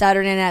episodes of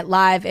Saturday Night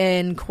Live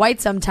in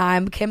quite some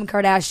time. Kim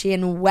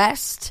Kardashian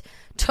West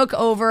took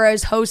over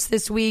as host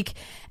this week,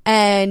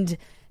 and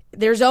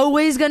there's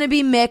always going to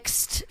be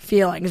mixed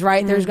feelings,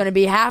 right? There's going to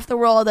be half the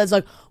world that's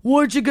like,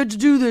 why'd you get to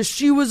do this?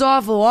 She was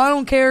awful. I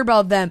don't care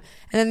about them.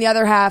 And then the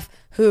other half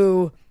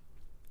who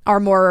are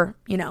more,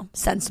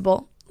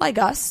 sensible, like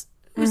us,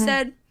 who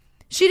said,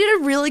 she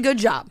did a really good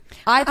job.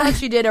 I thought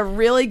she did a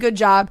really good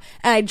job.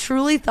 And I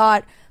truly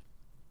thought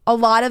a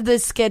lot of the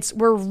skits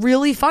were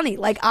really funny.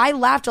 Like, I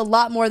laughed a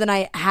lot more than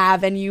I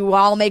have, and you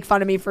all make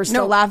fun of me for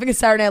still laughing at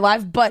Saturday Night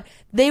Live, but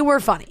they were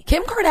funny.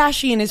 Kim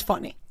Kardashian is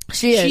funny.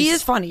 She is. She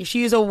is funny.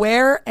 She is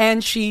aware,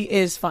 and she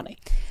is funny.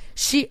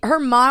 Her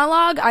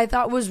monologue, I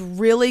thought, was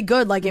really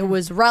good. Like, it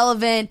was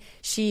relevant.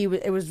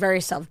 It was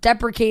very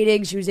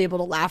self-deprecating. She was able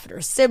to laugh at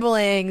her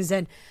siblings,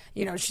 and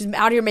she's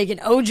out here making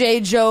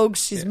OJ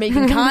jokes. She's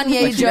making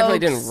Kanye jokes. She definitely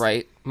didn't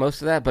write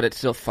most of that, but it's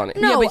still funny.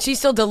 No, but she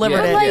still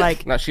delivered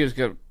it. No, she was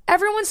good.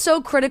 Everyone's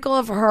so critical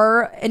of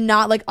her and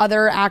not like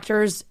other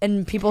actors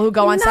and people who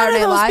go on Saturday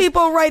Night Live. None of those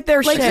people write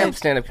their shit. Except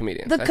stand-up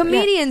comedians. The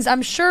comedians,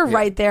 I'm sure,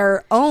 write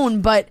their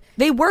own, but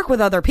they work with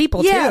other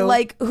people too. Yeah,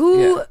 like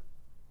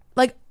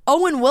like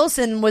Owen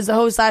Wilson was the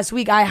host last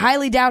week. I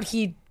highly doubt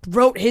he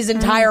wrote his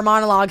entire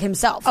monologue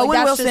himself. Like, Owen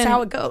that's Wilson just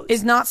how it goes.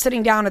 Is not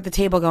sitting down at the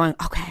table going,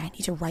 okay, I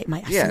need to write my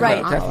essay.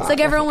 Right. No, It's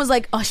like everyone was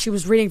like, oh, she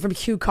was reading from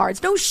cue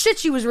cards. No shit,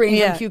 she was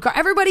reading from cue cards.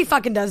 Everybody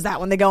fucking does that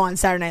when they go on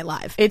Saturday Night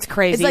Live. It's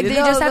crazy. It's like they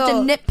just have to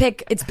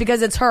nitpick. It's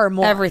because it's her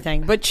more.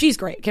 Everything. But she's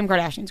great. Kim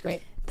Kardashian's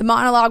great. The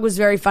monologue was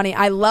very funny.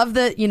 I love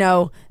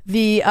the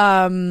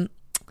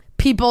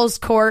People's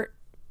Court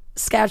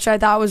sketch. I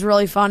thought was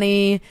really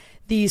funny.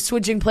 The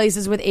switching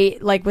places with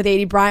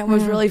Aidy Bryant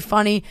was really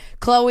funny.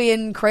 Chloe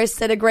and Chris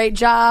did a great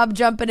job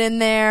jumping in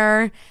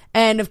there.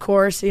 And of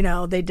course, they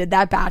did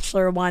that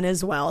Bachelor one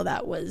as well.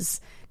 That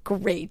was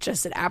great.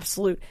 Just an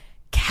absolute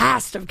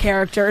cast of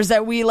characters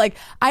that we like.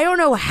 I don't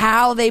know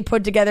how they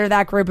put together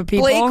that group of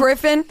people. Blake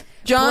Griffin,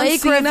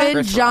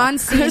 John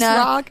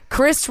Cena,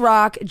 Chris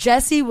Rock,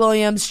 Jesse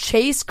Williams,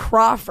 Chase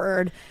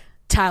Crawford,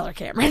 Tyler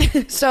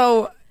Cameron.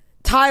 So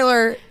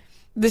Tyler,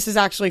 this is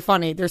actually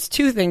funny. There's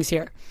two things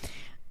here.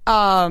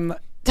 Tyler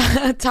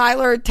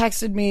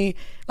texted me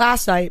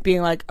last night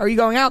being like, are you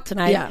going out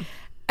tonight? Yeah.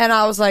 And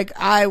I was like,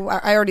 I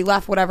already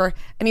left, whatever.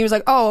 And he was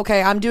like, oh,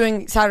 okay, I'm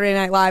doing Saturday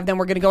Night Live, then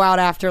we're going to go out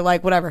after,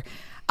 like, whatever.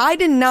 I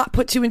did not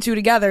put two and two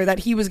together that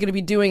he was going to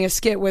be doing a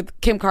skit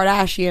with Kim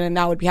Kardashian and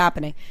that would be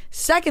happening.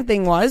 Second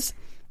thing was,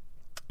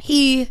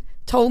 he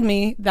told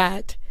me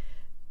that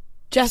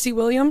Jesse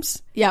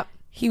Williams,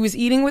 he was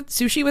eating with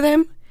sushi with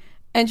him,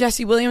 and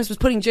Jesse Williams was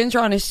putting ginger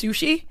on his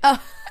sushi.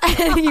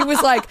 And he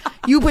was like,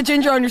 you put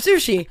ginger on your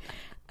sushi.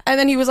 And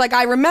then he was like,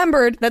 I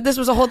remembered that this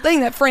was a whole thing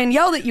that Fran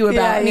yelled at you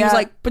about. And he was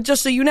like, but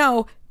just so you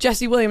know,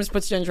 Jesse Williams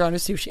puts ginger on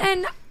his sushi.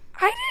 And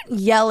I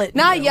didn't yell at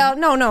Not you. yell.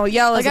 No,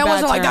 yell Like, is a I bad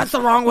wasn't like, term. that's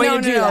the wrong way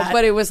to do that.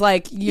 But it was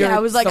like, I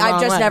was like,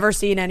 I've just way. never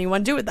seen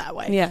anyone do it that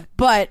way. Yeah.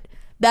 But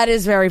that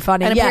is very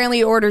funny. And apparently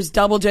he orders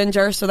double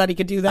ginger so that he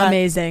could do that.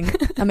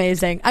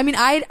 Amazing. I mean,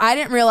 I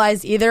didn't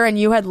realize either, and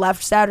you had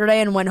left Saturday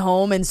and went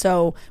home, and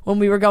so when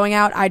we were going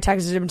out, I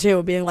texted him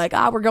too, being like,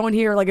 we're going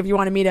here, like, if you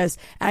want to meet us.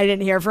 And I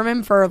didn't hear from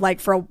him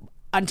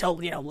until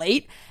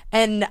late,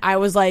 and I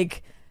was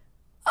like,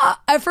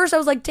 at first I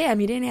was like,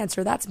 damn, you didn't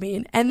answer, that's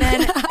mean. And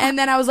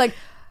then I was like,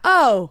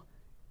 oh,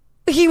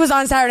 he was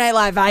on Saturday Night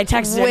Live. I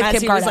texted him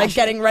as he was like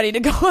getting ready to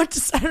go on to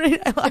Saturday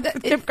Night Live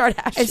with Kim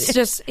Kardashian. It's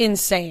just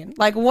insane.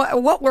 Like,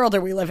 what world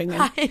are we living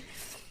in?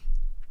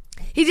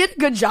 He did a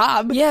good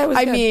job. Yeah, it was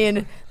good.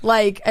 mean,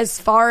 like, as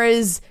far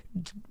as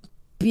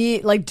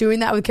doing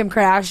that with Kim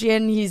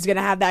Kardashian, he's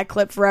gonna have that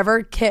clip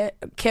forever.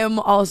 Kim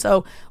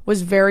also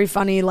was very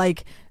funny,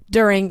 like,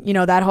 during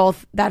that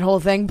whole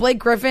thing. Blake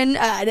Griffin,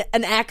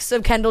 an ex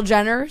of Kendall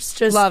Jenner's,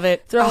 just love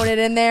it, throwing it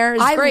in there.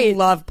 It's I great.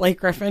 Love Blake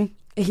Griffin.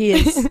 He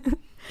is.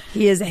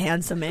 He is a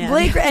handsome man.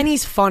 And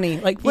he's funny.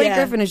 Like, Blake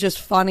Griffin is just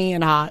funny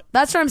and hot.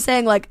 That's what I'm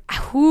saying. Like,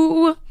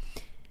 who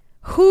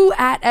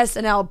at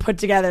SNL put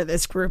together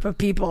this group of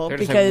people? They're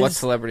just because like, what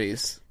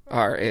celebrities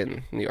are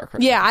in New York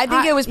right yeah, now? I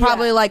think it was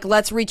probably like,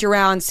 let's reach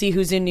around, see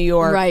who's in New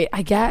York. Right,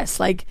 I guess.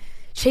 Like,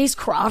 Chase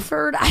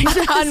Crawford.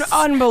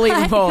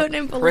 Unbelievable. I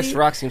couldn't believe. Chris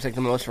Rock seems like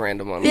the most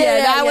random one. Yeah,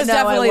 that was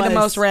definitely the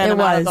most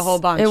random out of the whole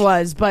bunch. It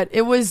was, but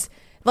it was,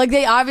 like,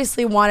 they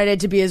obviously wanted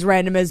it to be as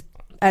random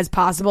as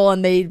possible,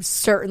 and they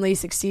certainly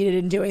succeeded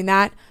in doing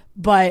that.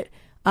 But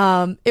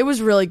it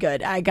was really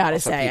good. I gotta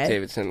Also, say, Pete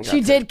Davidson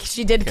she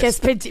did kiss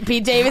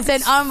Pete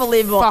Davidson.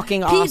 Unbelievable,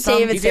 fucking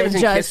awesome. Pete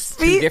Davidson kissed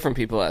two different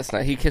people last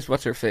night. He kissed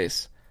what's her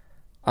face,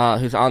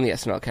 who's on the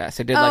SNL cast.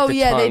 They did like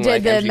the tongue, they did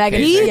like, the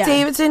Megan. Pete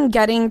Davidson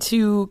getting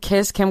to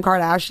kiss Kim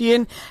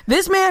Kardashian.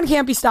 This man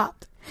can't be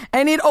stopped,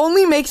 and it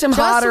only makes him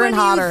hotter and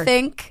hotter. You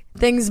think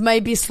things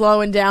might be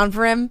slowing down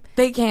for him,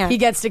 they can't. He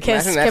gets to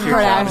kiss Kim Imagine that for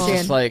your job. Kardashian.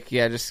 Just like,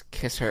 just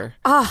kiss her.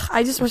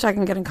 I just wish I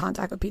can get in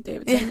contact with Pete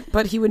Davidson,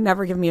 but he would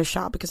never give me a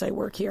shot because I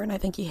work here and I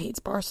think he hates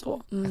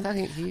Barstool. I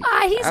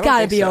thought he's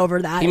got to be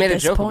over that. He made at a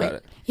this joke point. about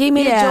it. He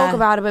made a joke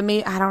about it, but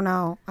me, I don't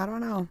know.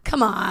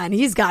 Come on,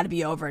 he's got to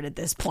be over it at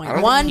this point. I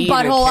don't One think he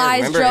even butthole cared.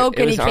 eyes Remember, joke, it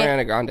and was he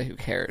can't. Ariana Grande who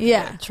cared.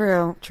 Yeah,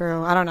 true.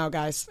 I don't know,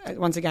 guys.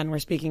 Once again, we're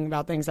speaking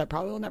about things that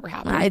probably will never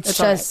happen. It's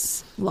all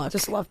just right. look.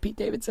 Just love Pete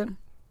Davidson.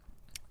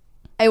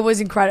 it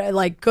was incredible.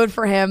 Like, good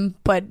for him.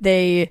 But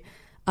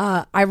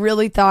I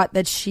really thought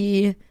that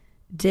she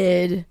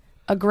did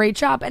a great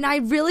job. And I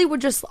really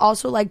would just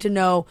also like to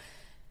know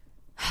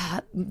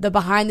the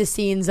behind the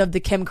scenes of the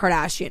Kim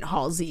Kardashian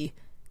Halsey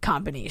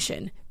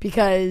combination,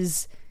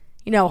 because,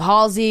 you know,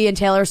 Halsey and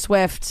Taylor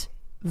Swift,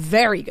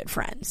 very good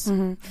friends.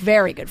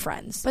 Very good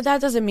friends. But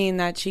that doesn't mean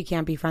that she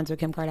can't be friends with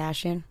Kim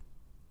Kardashian.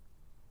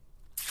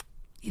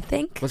 You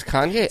think? Was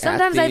Kanye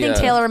Sometimes I think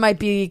Taylor might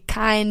be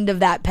kind of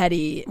that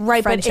petty,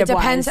 right? But it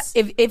depends.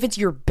 If it's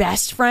your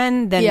best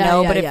friend, then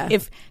no. But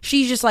if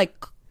she's just like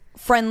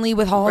friendly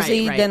with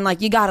Halsey, then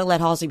like you got to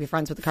let Halsey be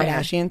friends with the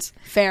Kardashians.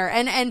 Fair.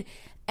 And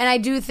I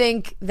do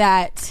think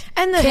that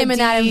Kim in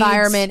that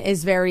environment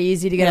is very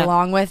easy to get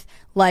along with.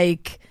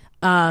 Like,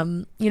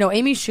 you know,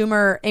 Amy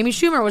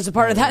Schumer was a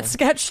part of that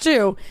sketch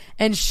too,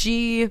 and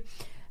she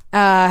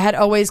had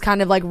always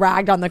kind of like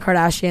ragged on the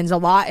Kardashians a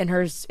lot in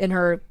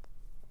her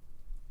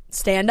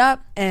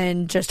stand-up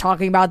and just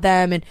talking about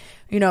them. And,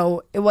 you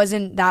know, it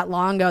wasn't that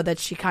long ago that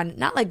she kind of,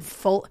 not like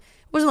full,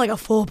 it wasn't like a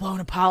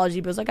full-blown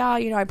apology, but it was like, oh,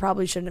 you know, I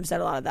probably shouldn't have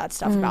said a lot of that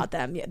stuff about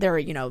them. Yeah, they're,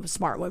 you know,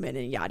 smart women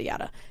and yada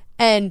yada.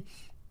 And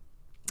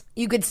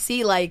you could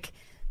see like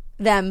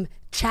them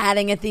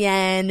chatting at the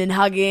end and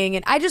hugging,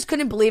 and I just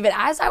couldn't believe it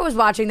as I was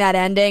watching that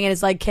ending. And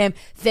it's like Kim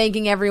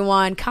thanking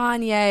everyone,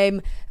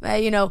 Kanye,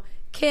 you know,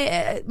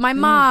 my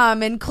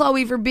mom and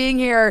Chloe for being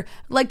here.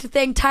 I'd like to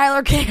thank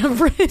Tyler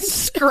Cameron.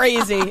 It's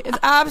crazy. It's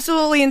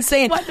absolutely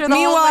insane. Went through the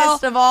whole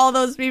list of all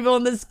those people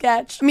in the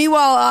sketch.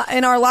 Meanwhile,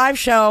 in our live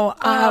show,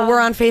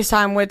 we're on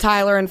FaceTime with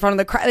Tyler in front of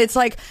the crowd. It's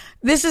like,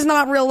 this is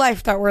not real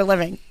life that we're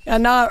living.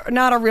 Not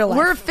a real life.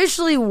 We're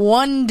officially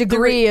 1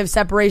 degree of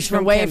separation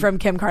away from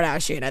Kim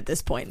Kardashian at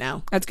this point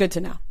now. That's good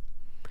to know.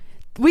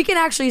 We can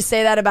actually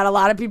say that about a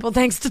lot of people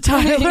thanks to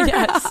Tyler.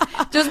 Yes.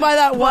 Just by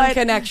that one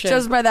connection.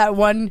 Just by that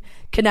one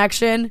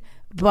connection.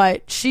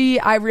 But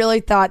I really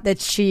thought that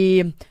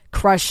she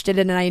crushed it,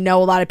 and I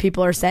know a lot of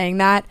people are saying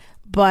that.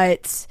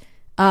 But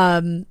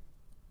when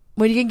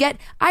you can get,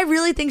 I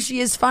really think she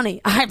is funny.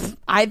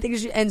 I think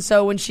she, and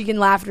so when she can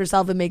laugh at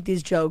herself and make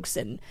these jokes,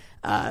 and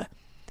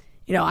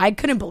you know, I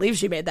couldn't believe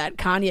she made that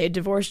Kanye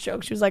divorce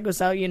joke. She was like,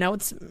 so, you know,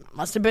 it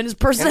must have been his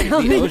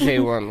personality. The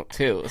OJ one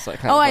too. It's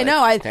like, I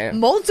know.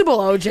 Multiple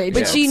OJ jokes.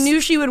 But she knew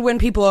she would win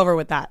people over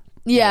with that.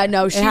 Yeah,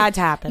 no, it had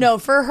to happen. No,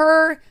 for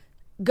her,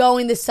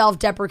 going the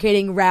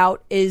self-deprecating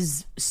route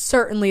is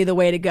certainly the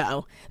way to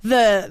go.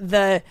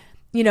 The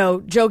you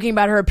know, joking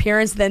about her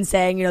appearance, then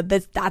saying, you know,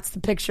 that's the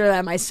picture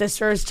that my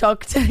sisters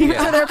took to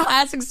their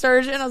plastic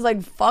surgeon. I was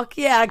like, fuck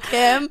yeah,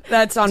 Kim.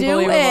 That's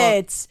unbelievable. Do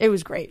it. It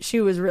was great.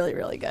 She was really,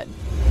 really good.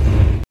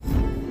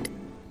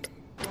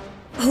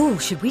 Oh,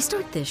 should we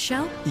start this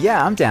show?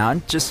 Yeah, I'm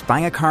down. Just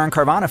buying a car on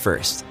Carvana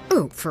first.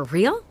 Ooh, for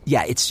real?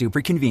 Yeah, it's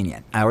super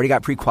convenient. I already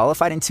got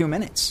pre-qualified in 2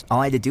 minutes.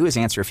 All I had to do is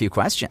answer a few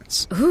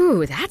questions.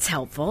 Ooh, that's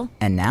helpful.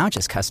 And now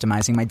just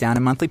customizing my down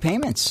and monthly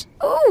payments.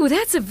 Ooh,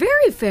 that's a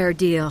very fair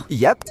deal.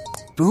 Yep.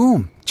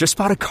 Boom. Just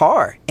bought a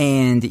car.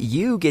 And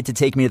you get to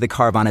take me to the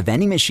Carvana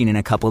vending machine in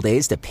a couple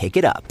days to pick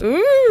it up.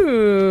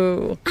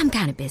 Ooh. I'm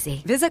kind of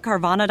busy. Visit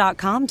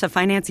Carvana.com to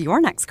finance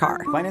your next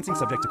car. Financing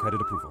subject to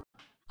credit approval.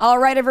 All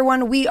right,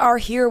 everyone, we are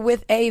here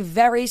with a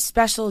very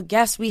special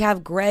guest. We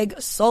have Greg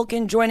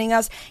Sulkin joining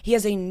us. He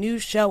has a new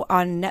show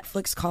on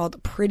Netflix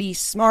called Pretty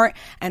Smart,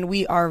 and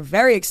we are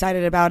very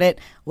excited about it.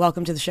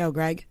 Welcome to the show,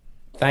 Greg.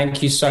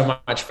 Thank you so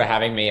much for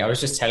having me. I was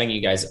just telling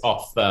you guys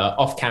off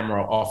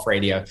camera, off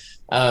radio,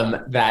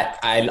 that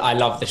I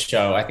love the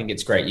show. I think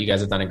it's great. You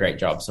guys have done a great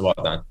job, so well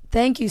done.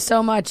 Thank you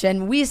so much.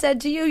 And we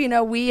said to you, you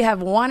know, we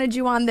have wanted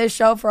you on this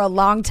show for a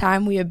long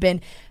time. We have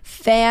been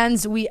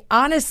fans. We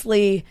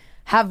honestly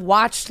have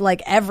watched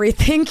like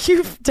everything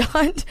you've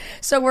done.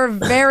 So we're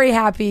very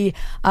happy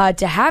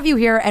to have you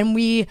here. And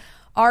we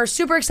are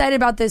super excited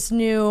about this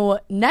new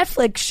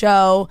Netflix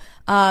show.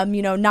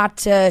 You know, not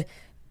to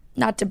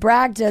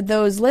brag to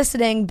those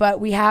listening,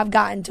 but we have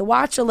gotten to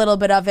watch a little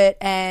bit of it,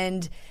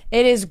 and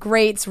it is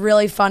great. It's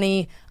really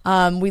funny.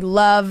 We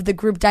love the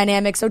group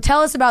dynamic. So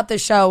tell us about the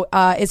show.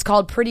 It's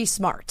called Pretty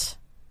Smart.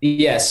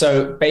 Yeah,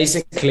 so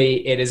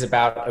basically it is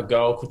about a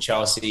girl called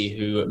Chelsea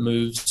who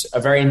moves,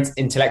 a very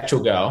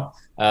intellectual girl,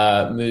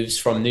 moves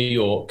from New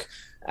York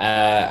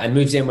and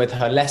moves in with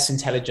her less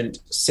intelligent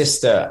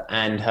sister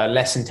and her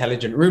less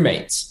intelligent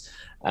roommates.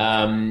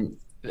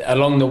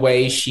 Along the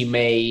way, she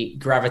may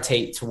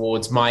gravitate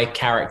towards my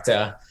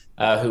character,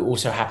 who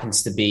also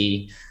happens to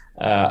be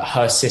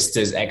her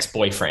sister's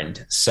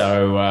ex-boyfriend.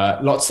 So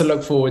lots to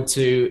look forward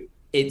to.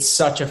 It's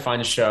such a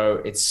fun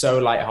show. It's so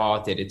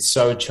lighthearted. It's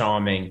so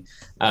charming.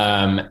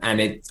 And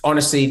it's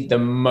honestly the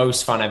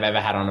most fun I've ever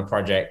had on a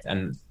project.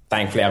 And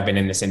thankfully, I've been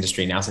in this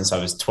industry now since I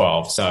was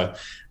 12. So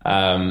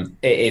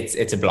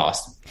it's a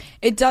blast.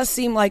 It does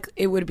seem like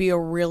it would be a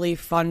really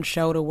fun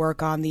show to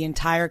work on. The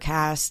entire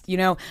cast, you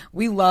know,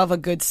 we love a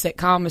good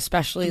sitcom,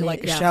 especially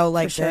like a show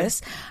like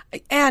this.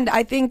 And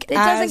I think it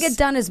doesn't get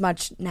done as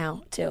much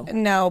now, too.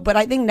 No, but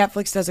I think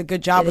Netflix does a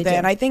good job with it.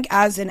 And I think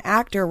as an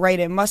actor, right,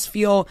 it must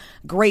feel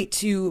great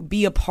to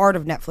be a part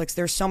of Netflix.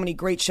 There's so many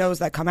great shows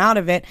that come out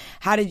of it.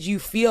 How did you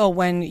feel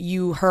when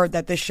you heard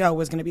that this show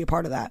was going to be a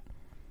part of that?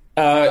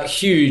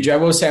 Huge. I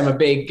will say I'm a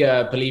big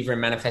believer in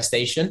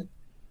manifestation.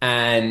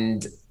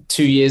 And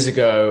 2 years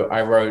ago,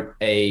 I wrote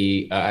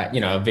a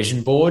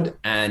vision board,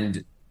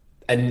 and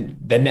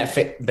the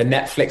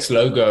Netflix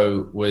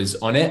logo was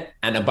on it,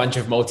 and a bunch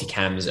of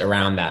multicams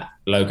around that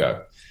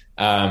logo.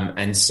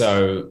 And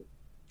so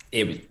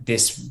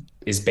this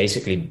is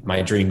basically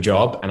my dream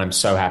job, and I'm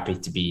so happy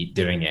to be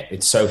doing it.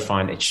 It's so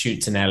fun. It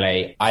shoots in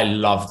LA. I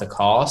love the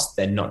cast.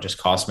 They're not just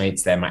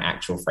castmates, they're my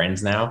actual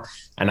friends now.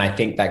 And I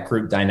think that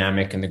group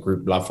dynamic and the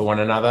group love for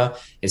one another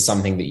is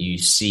something that you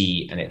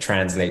see and it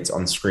translates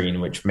on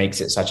screen, which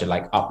makes it such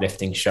a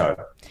uplifting show.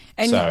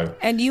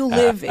 And you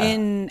live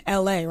in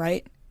LA,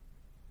 right?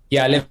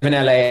 Yeah, I live in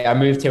LA. I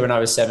moved here when I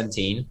was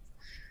 17.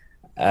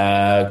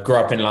 Grew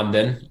up in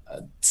London,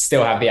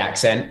 still have the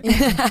accent,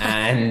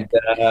 and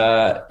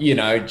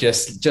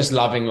just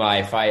loving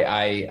life.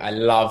 I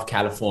love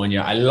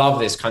California. I love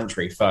this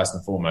country first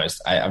and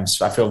foremost. I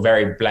feel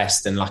very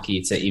blessed and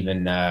lucky to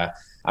even.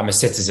 I'm a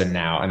citizen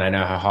now, and I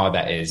know how hard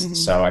that is. Mm-hmm.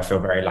 So I feel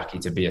very lucky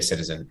to be a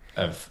citizen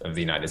of the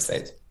United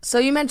States. So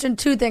you mentioned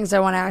two things I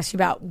want to ask you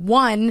about.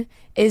 One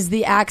is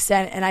the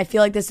accent, and I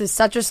feel like this is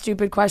such a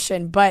stupid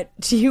question, but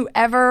do you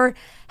ever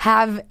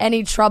have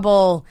any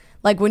trouble?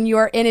 Like when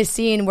you're in a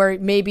scene where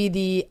maybe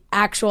the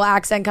actual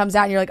accent comes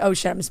out and you're like, oh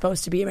shit, I'm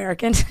supposed to be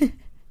American.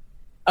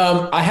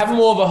 I have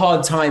more of a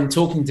hard time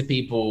talking to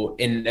people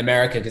in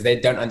America because they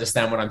don't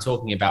understand what I'm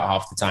talking about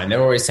half the time.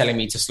 They're always telling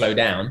me to slow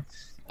down.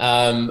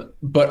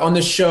 But on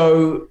the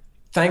show,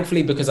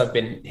 thankfully, because I've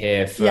been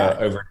here for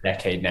over a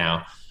decade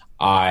now,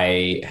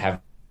 I have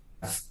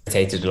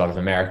imitated a lot of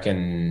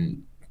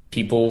American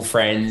people,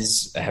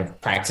 friends,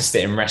 have practiced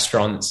it in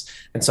restaurants,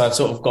 and so I've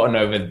sort of gotten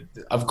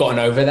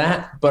over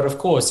that. But of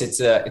course, it's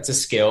a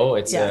skill.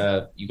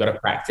 You got to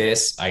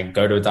practice. I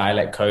go to a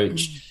dialect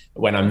coach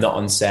when I'm not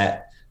on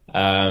set,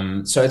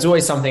 so it's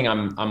always something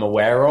I'm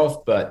aware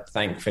of. But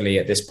thankfully,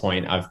 at this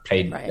point, I've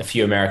played a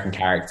few American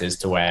characters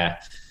to where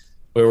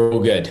we're all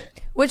good,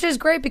 which is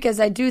great because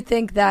I do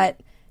think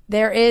that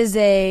there is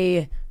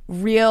a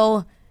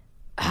real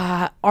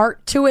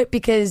art to it,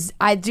 because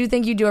I do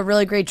think you do a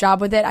really great job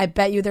with it. I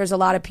bet you there's a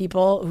lot of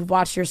people who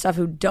watch your stuff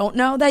who don't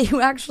know that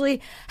you actually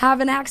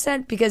have an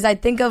accent, because I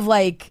think of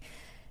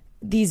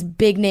these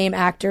big name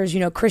actors,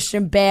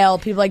 Christian Bale,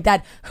 people like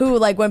that, who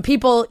when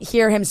people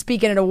hear him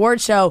speak at an award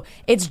show,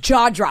 it's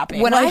jaw dropping.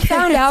 When I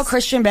found out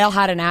Christian Bale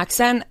had an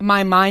accent,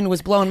 my mind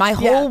was blown. My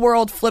whole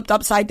world flipped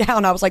upside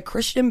down. I was like,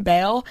 Christian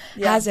Bale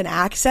has an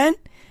accent?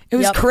 It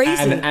was crazy.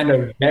 And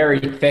a very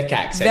thick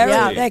accent.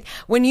 Very thick.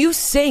 When you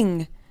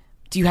sing,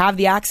 do you have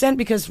the accent?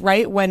 Because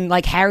when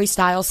Harry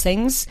Styles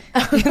sings,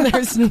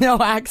 there's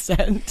no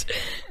accent.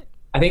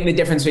 I think the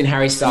difference between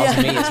Harry Styles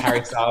and me is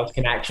Harry Styles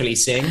can actually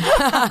sing.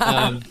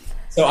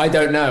 So I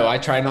don't know. I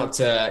try not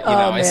to,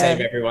 I save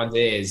everyone's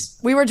ears.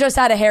 We were just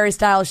at a Harry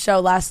Styles show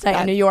last night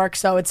in New York,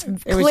 so it's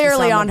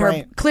clearly on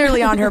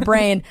her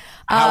brain.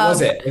 How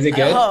was it? Was it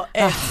good?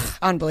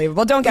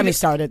 Unbelievable. Don't get me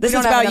started. This is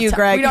about you,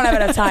 Greg. We don't have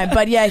enough time,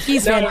 but yeah,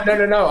 he's No.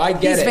 I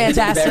get it.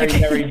 Fantastic. He's a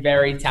very, very,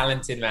 very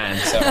talented man,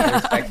 so I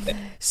respect it.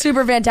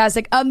 Super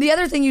fantastic. The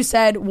other thing you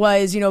said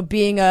was,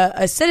 being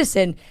a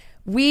citizen.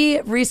 We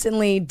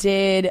recently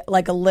did a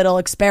little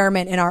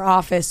experiment in our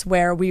office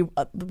where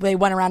they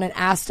went around and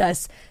asked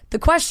us the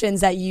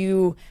questions that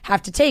you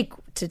have to take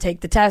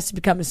the test to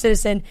become a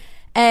citizen.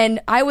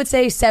 And I would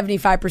say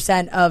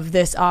 75% of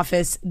this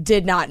office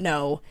did not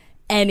know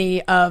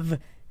any of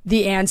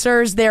the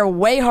answers. They're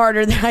way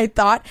harder than I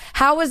thought.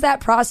 How was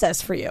that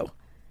process for you?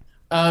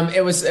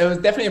 It was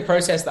definitely a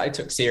process that I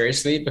took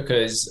seriously,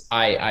 because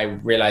I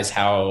realized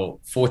how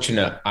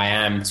fortunate I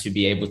am to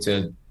be able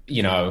to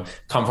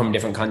come from a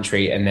different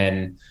country and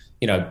then,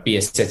 be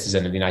a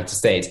citizen of the United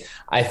States.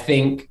 I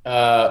think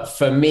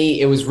for me,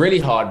 it was really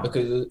hard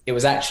because it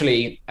was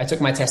actually, I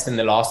took my test in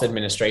the last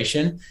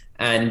administration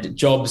and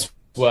jobs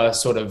were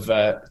sort of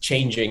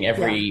changing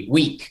every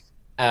week.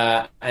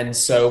 And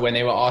so when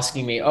they were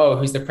asking me, oh,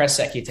 who's the press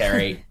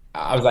secretary?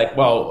 I was like,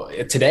 well,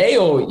 today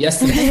or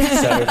yesterday?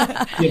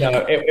 So,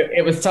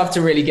 it was tough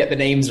to really get the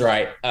names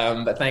right.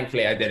 But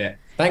thankfully I did it.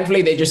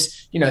 Thankfully they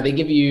just, they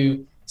give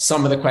you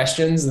some of the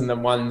questions, and the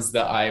ones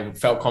that I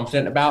felt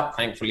confident about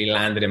thankfully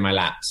landed in my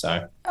lap.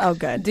 So, oh,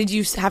 good. Did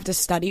you have to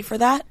study for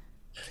that?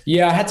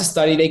 Yeah, I had to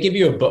study. They give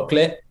you a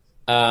booklet,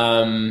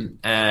 and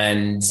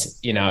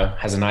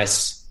has a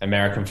nice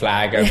American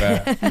flag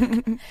over.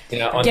 On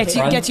the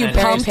front, gets you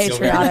pumped,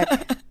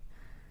 patriotic.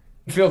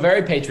 You feel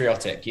very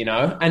patriotic,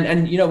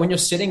 and when you're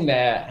sitting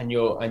there and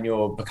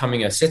you're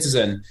becoming a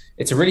citizen,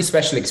 it's a really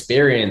special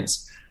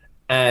experience.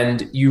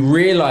 And you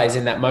realize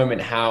in that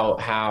moment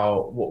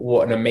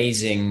what an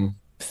amazing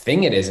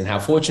thing it is and how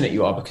fortunate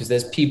you are, because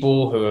there's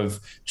people who have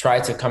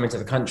tried to come into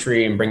the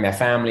country and bring their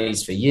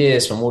families for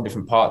years from all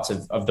different parts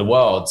of the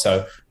world.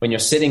 So when you're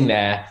sitting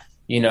there,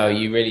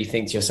 you really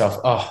think to yourself,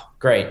 oh,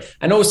 great.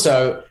 And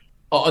also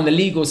on the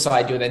legal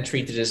side, you're then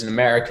treated as an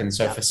American.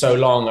 So for so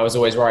long, I was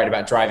always worried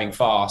about driving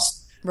fast.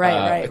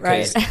 Right.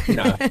 I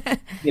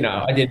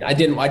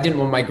didn't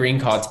want my green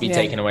card to be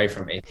taken away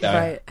from me. So,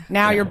 right.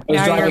 Now I was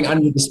driving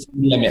under the speed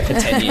limit for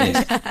 10 years.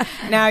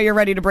 Now you're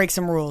ready to break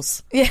some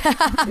rules. Or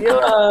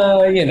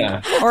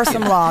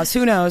some laws.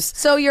 Who knows?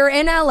 So you're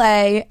in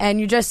LA, and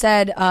you just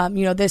said,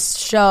 this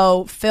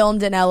show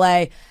filmed in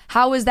LA.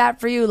 How was that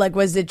for you? Like,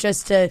 was it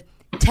just a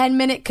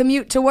 10-minute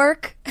commute to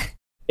work?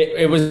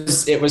 It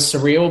was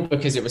surreal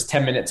because it was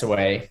 10 minutes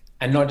away,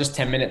 and not just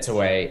 10 minutes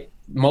away.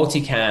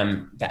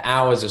 Multicam, the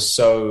hours are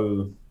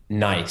so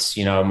nice.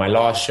 My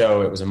last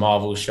show, it was a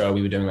Marvel show.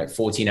 We were doing like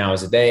 14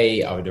 hours a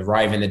day. I would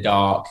arrive in the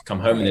dark, come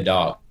home in the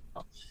dark.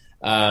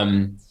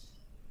 And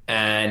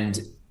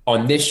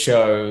on this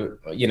show,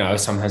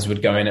 sometimes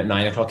we'd go in at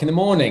 9 o'clock in the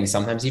morning,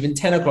 sometimes even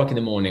 10 o'clock in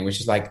the morning, which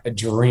is like a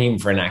dream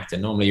for an actor.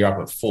 Normally you're up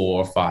at 4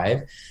 or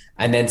 5.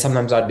 And then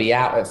sometimes I'd be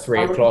out at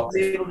 3 o'clock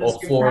or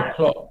 4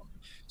 o'clock.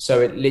 So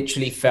it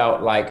literally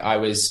felt like I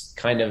was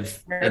kind of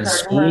in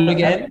school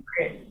again.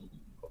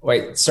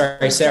 Wait,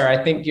 sorry, Sarah,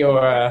 I think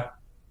you're...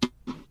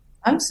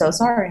 I'm so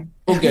sorry.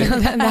 All good.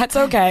 That's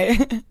okay.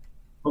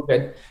 All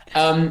good.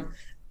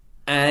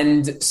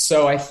 And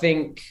so I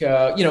think,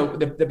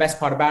 the best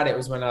part about it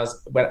was when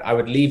I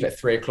would leave at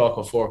 3 o'clock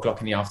or 4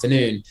 o'clock in the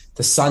afternoon,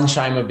 the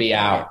sunshine would be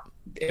out.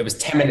 It was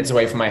 10 minutes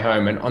away from my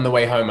home. And on the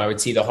way home, I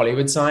would see the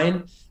Hollywood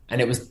sign.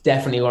 And it was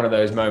definitely one of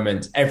those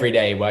moments every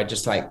day where I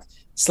just like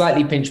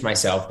slightly pinch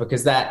myself,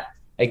 because that,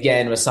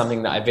 again, was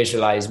something that I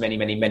visualized many,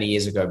 many, many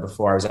years ago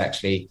before I was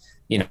actually,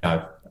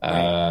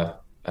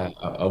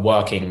 a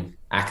working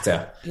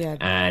actor. Yeah.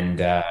 And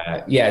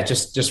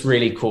just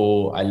really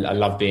cool. I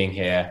love being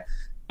here.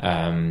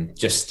 I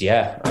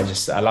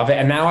love it.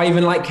 And now I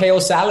even like kale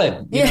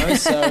salad,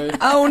 so.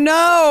 Oh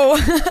no.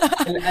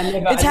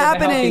 It's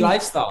happening. A healthy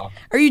lifestyle.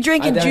 Are you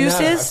drinking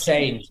juices? I've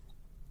changed.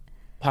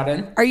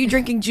 Pardon? Are you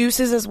drinking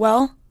juices as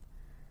well?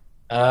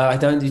 I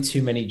don't do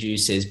too many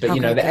juices, but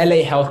the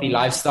LA healthy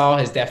lifestyle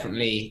has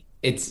definitely,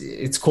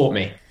 it's caught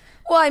me.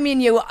 Well, I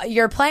mean,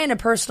 you're playing a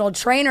personal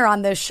trainer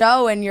on this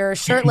show, and you're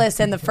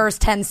shirtless in the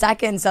first 10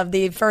 seconds of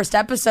the first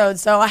episode.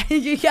 So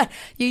you got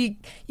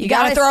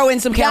to throw in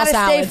some kale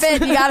salad. Stay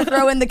fit. You got to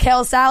throw in the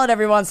kale salad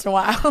every once in a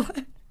while.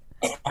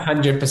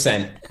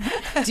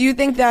 100%. Do you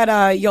think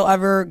that you'll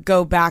ever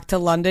go back to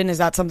London? Is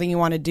that something you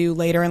want to do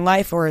later in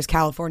life, or is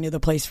California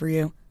the place for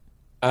you?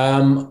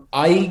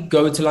 I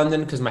go to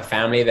London because my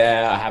family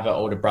there. I have an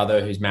older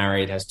brother who's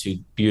married, has 2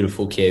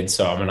 beautiful kids,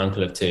 so I'm an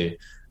uncle of 2.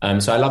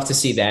 So I love to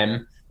see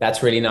them.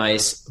 That's really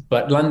nice.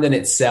 But London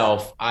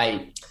itself,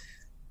 I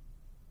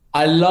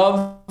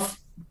love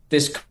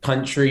this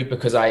country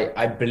because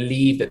I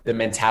believe that the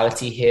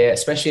mentality here,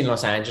 especially in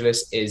Los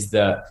Angeles, is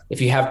that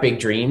if you have big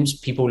dreams,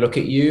 people look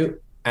at you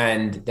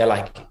and they're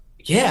like,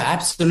 yeah,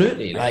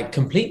 absolutely, like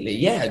completely,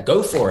 yeah,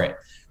 go for it.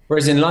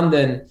 Whereas in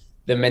London,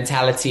 the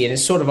mentality, and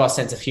it's sort of our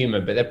sense of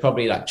humor, but they're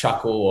probably like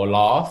chuckle or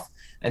laugh.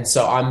 And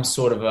so I'm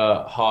sort of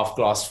a half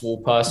glass full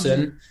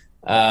person.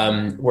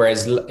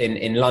 Whereas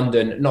in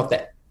London, not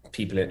that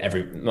people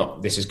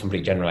this is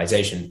complete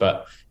generalization,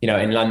 but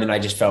in London, I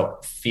just feel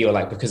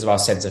like because of our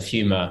sense of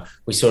humor,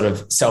 we sort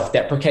of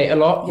self-deprecate a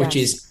lot, which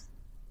is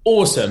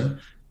awesome.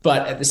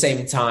 But at the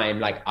same time,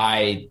 like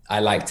I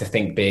like to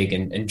think big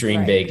and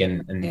dream big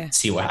and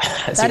see what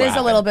happens. That is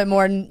a little bit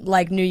more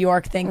like New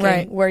York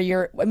thinking,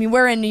 where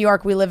we're in New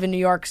York, we live in New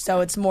York, so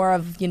it's more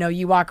of,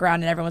 you walk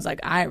around and everyone's like,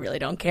 I really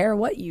don't care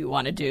what you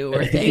want to do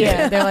or think.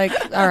 Yeah, they're like,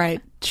 all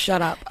right,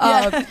 shut up.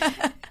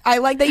 I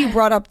like that you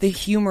brought up the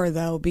humor,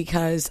 though,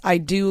 because I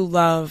do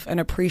love and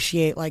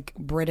appreciate like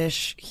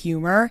British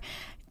humor.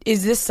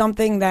 Is this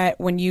something that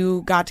when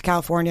you got to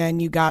California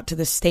and you got to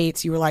the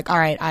States, you were like, all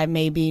right, I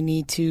maybe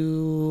need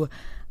to,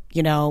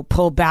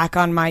 pull back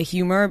on my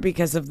humor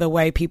because of the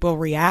way people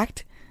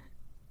react?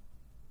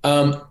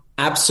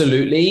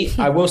 Absolutely.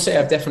 I will say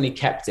I've definitely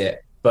kept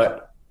it.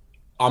 But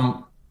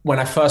when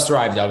I first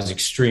arrived, I was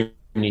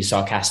extremely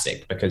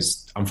sarcastic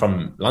because I'm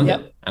from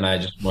London and I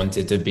just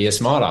wanted to be a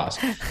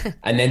smartass.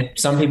 And then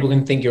some people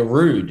can think you're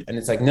rude. And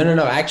it's like,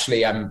 no,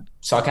 actually, I'm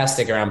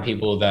sarcastic around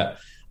people that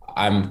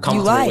I'm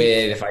comfortable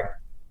with.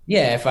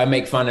 If I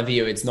make fun of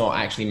you, it's not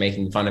actually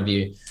making fun of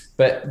you.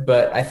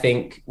 But I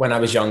think when I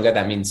was younger,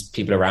 that means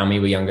people around me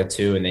were younger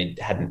too, and they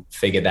hadn't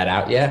figured that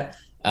out yet.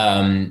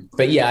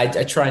 But yeah,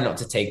 I try not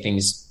to take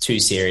things too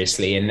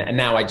seriously. And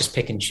now I just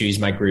pick and choose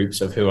my groups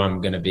of who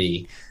I'm going to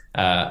be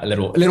a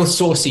little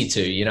saucy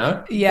to,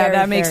 Yeah, Very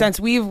that makes fair. sense.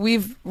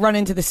 We've run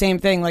into the same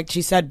thing. Like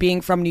she said,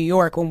 being from New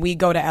York, when we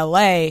go to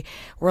LA,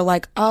 we're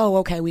like, oh,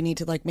 okay, we need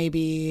to like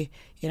maybe,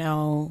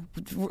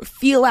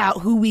 feel out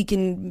who we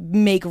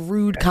can make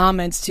rude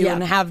comments to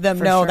and have them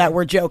know that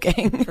we're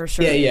joking. For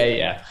sure.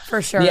 Yeah.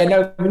 For sure. Yeah,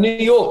 no, New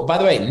York, by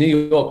the way,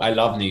 I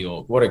love New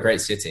York. What a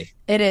great city.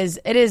 It is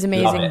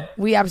amazing. Love it.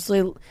 We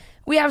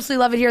absolutely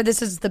love it here.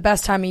 This is the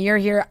best time of year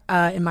here,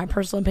 in my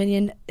personal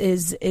opinion,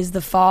 is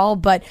the fall.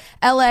 But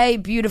LA,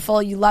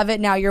 beautiful. You love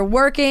it. Now you're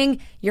working,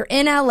 you're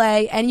in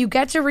LA, and you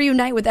get to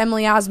reunite with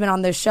Emily Osment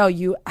on this show.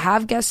 You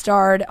have guest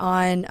starred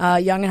on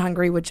Young and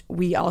Hungry, which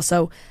we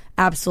also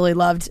absolutely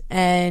loved.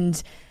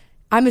 And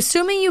I'm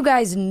assuming you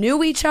guys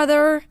knew each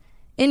other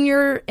in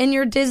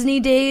your Disney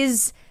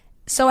days.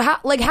 So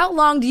how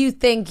long do you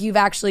think you've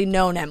actually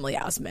known Emily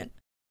Osment?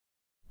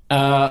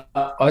 I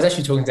was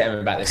actually talking to Emma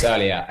about this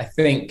earlier. I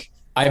think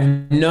I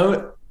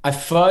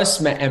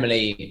first met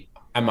Emily,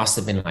 I must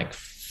have been like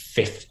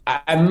 50.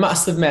 I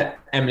must have met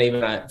Emily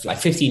like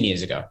 15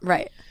 years ago.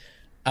 Right.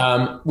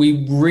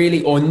 We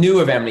really, or knew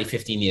of Emily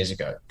 15 years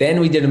ago. Then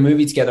we did a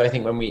movie together, I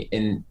think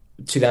in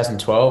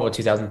 2012 or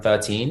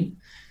 2013.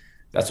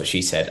 That's what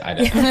she said. I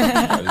don't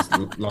know. It was a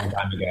long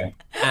time ago.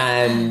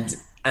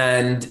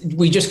 And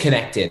we just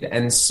connected.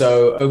 And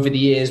so over the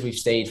years, we've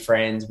stayed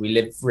friends. We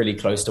live really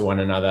close to one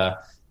another.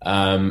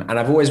 And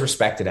I've always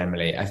respected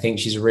Emily. I think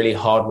she's a really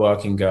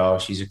hardworking girl.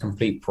 She's a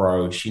complete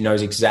pro. She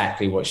knows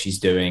exactly what she's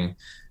doing.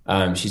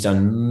 She's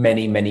done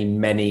many, many,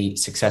 many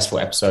successful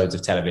episodes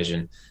of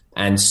television.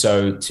 And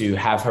so to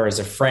have her as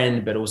a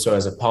friend, but also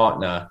as a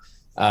partner,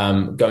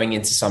 going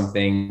into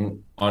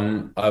something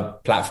on a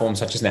platform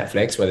such as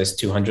Netflix, where there's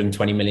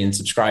 220 million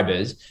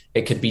subscribers,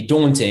 it could be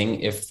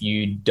daunting if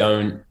you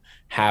don't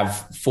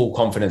have full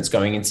confidence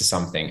going into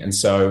something. And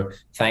so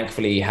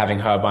thankfully having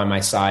her by my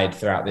side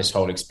throughout this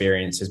whole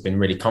experience has been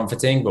really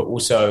comforting, but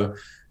also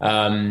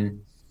I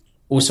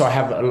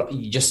have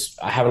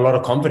a lot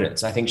of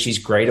confidence. I think she's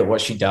great at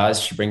what she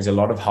does. She brings a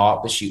lot of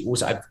heart, but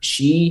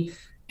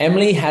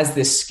Emily has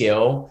this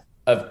skill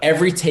of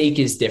every take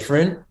is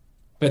different,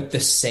 but the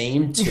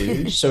same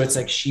too. So it's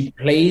like she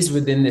plays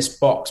within this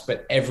box,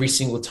 but every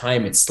single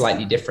time it's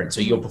slightly different.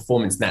 So your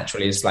performance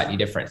naturally is slightly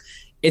different.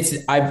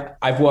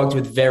 I've worked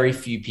with very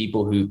few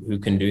people who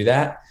can do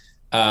that.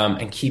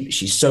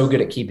 She's so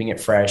good at keeping it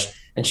fresh,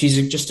 and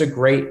she's just a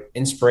great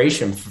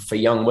inspiration for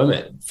young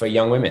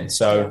women.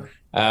 So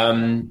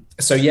I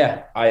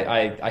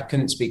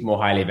couldn't speak more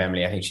highly of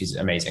Emily. I think she's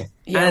amazing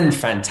and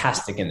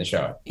fantastic in the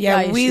show.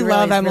 Yeah, we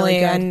love really, Emily,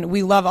 really and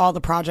we love all the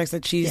projects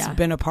that she's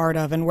been a part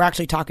of, and we're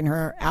actually talking to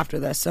her after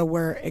this, so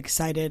we're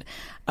excited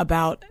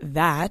about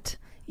that.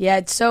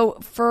 Yeah, so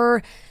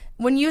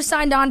when you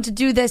signed on to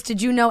do this,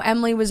 did you know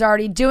Emily was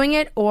already doing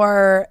it,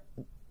 or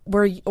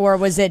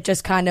was it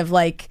just kind of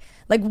like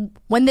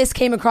when this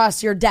came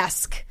across your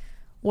desk,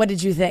 what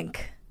did you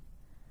think?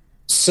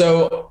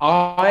 So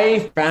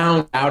I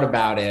found out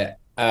about it.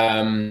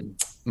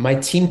 My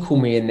team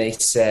called me and they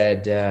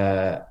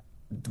said,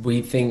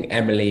 we think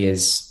Emily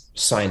is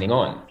signing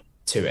on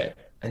to it.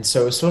 And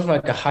so it was sort of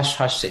like a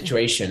hush-hush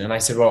situation. And I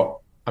said,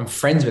 well, I'm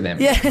friends with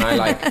Emily. Yeah.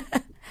 And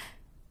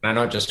I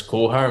not just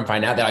call her and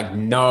find out? They're like,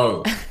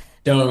 no,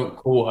 don't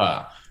call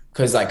her.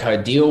 Because like her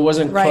deal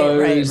wasn't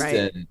closed.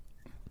 Right. And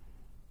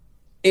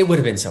it would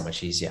have been so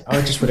much easier.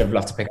 I just would have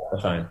loved to pick up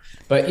the phone.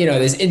 But,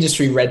 there's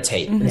industry red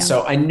tape. Mm-hmm. And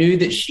so I knew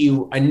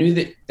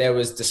that there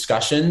was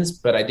discussions,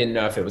 but I didn't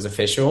know if it was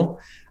official.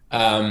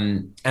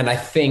 And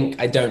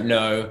I don't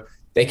know,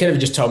 they could have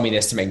just told me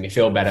this to make me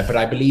feel better, but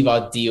I believe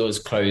our deals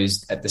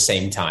closed at the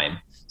same time.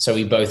 So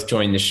we both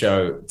joined the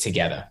show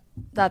together.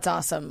 That's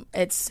awesome.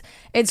 It's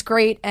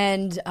great.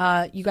 And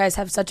you guys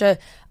have such a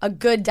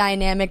good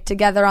dynamic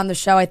together on the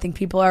show. I think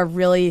people are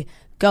really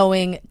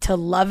going to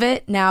love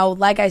it. Now,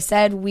 like I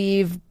said,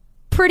 we've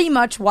pretty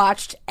much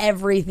watched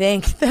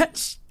everything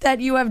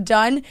that you have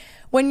done.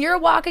 When you're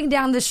walking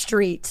down the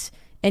street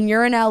and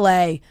you're in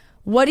LA,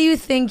 what do you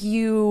think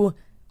you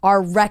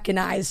are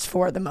recognized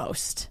for the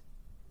most?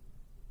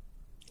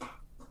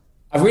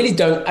 I really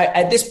don't.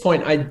 At this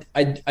point,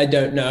 I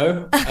don't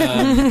know.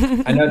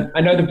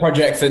 I know the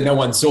projects that no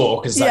one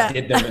saw because I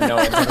did them and no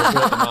one ever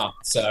brought them up.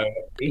 So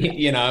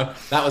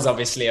that was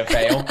obviously a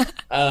fail.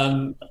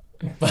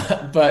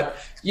 But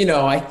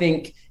I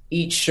think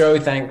each show,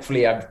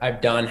 thankfully,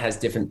 I've done has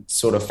different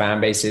sort of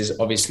fan bases.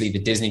 Obviously, the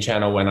Disney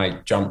Channel, when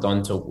I jumped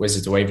onto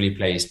Wizards of Waverly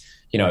Place,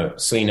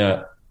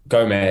 Selena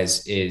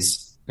Gomez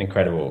is an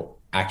incredible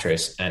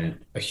actress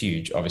and a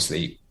huge,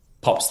 obviously,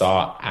 pop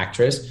star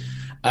actress.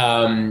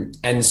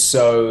 And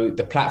so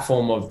the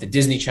platform of the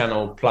Disney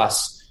Channel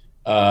plus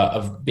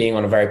of being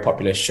on a very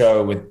popular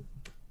show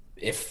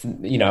it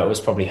was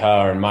probably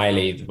her and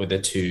Miley were the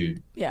two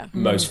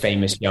most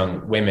famous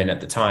young women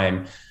at the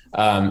time.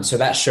 So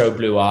that show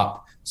blew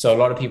up. So a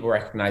lot of people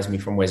recognize me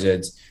from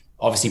Wizards.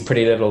 Obviously,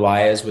 Pretty Little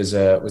Liars was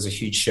a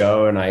huge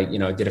show, and I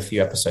did a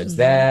few episodes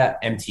there.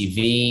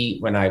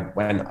 MTV when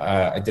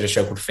I did a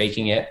show called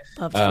Faking It,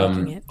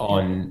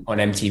 on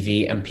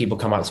MTV, and people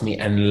come up to me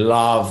and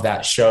love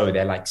that show.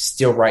 They're like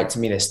still write to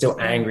me. They're still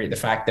angry at the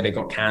fact that it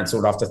got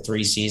canceled after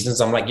 3 seasons.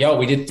 I'm like, yo,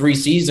 we did 3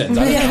 seasons.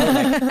 I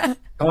don't know,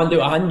 can't do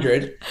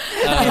 100.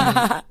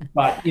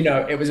 But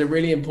it was a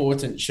really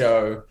important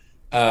show.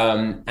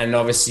 And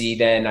obviously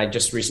then I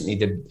just recently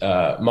did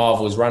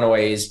Marvel's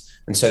Runaways.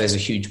 And so there's a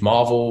huge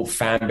Marvel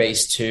fan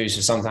base too. So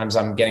sometimes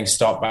I'm getting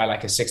stopped by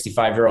like a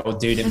 65-year-old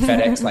dude in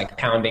FedEx, like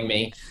pounding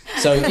me.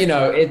 So,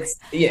 it's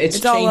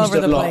changed all over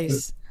a the lot.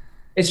 place.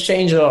 It's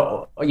changed a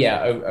lot,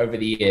 over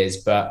the years.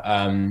 But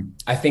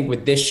I think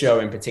with this show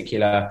in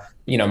particular,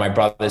 my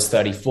brother's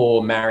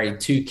 34,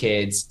 married, 2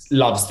 kids,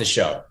 loves the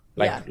show.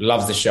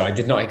 Loves the show. I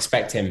did not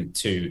expect him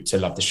to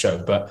love the show.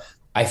 But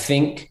I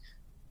think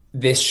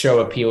this show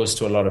appeals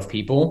to a lot of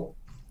people.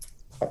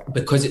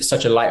 because it's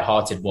such a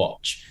lighthearted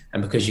watch,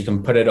 and because you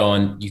can put it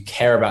on, you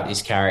care about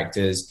these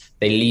characters,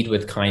 they lead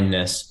with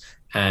kindness.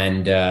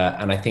 And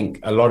I think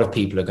a lot of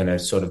people are going to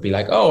sort of be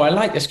like, oh, I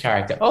like this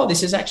character. Oh,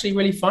 this is actually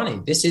really funny.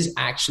 This is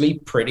actually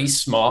pretty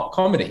smart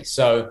comedy.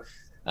 So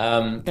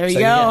there you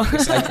go.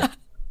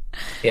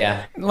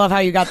 Yeah. Love how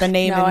you got the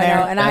name in there.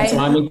 And that's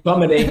why I'm in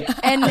comedy.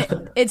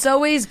 And it's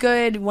always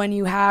good when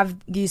you have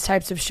these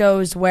types of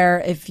shows where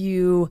if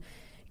you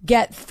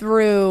get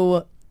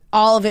through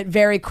all of it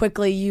very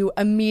quickly, you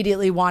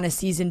immediately want a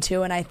season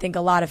 2. And I think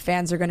a lot of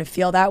fans are going to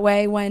feel that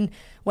way when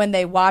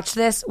they watch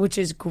this, which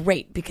is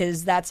great,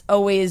 because that's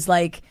always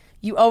like,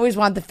 you always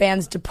want the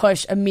fans to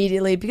push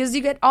immediately, because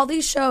you get all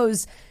these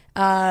shows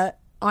on,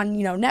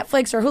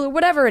 Netflix or Hulu,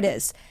 whatever it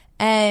is,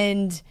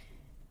 and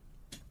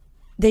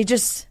they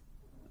just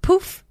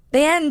poof,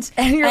 they end,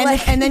 and you're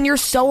like, and then you're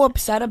so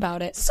upset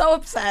about it. So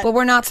upset. But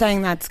we're not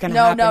saying that's going to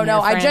happen.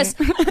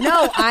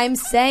 No. I'm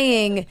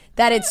saying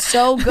that it's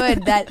so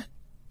good that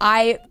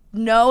I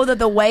know that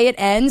the way it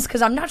ends,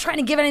 because I'm not trying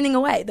to give anything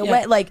away. The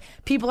way, like,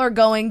 people are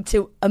going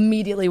to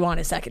immediately want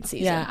a second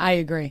season. Yeah, I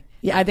agree.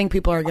 Yeah, I think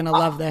people are going to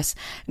love this.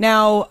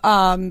 Now,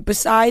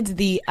 besides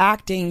the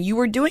acting, you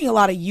were doing a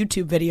lot of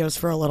YouTube videos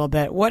for a little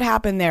bit. What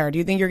happened there? Do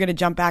you think you're going to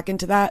jump back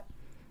into that?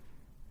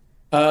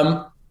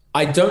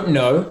 I don't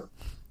know.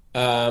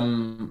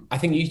 I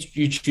think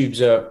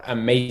YouTube's an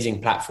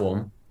amazing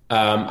platform.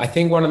 I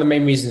think one of the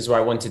main reasons why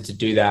I wanted to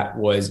do that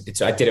was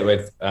I did it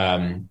with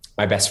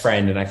my best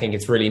friend, and I think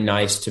it's really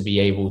nice to be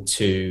able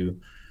to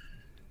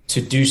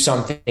do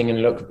something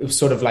and look. It was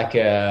sort of like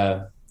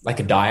a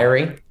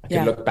diary. I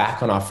could look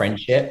back on our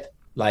friendship,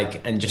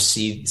 and just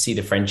see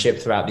the friendship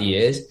throughout the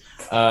years.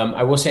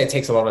 I will say it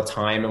takes a lot of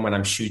time, and when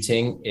I'm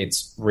shooting,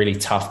 it's really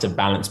tough to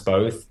balance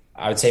both.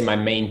 I would say my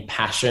main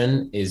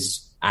passion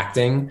is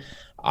acting.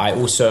 I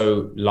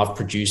also love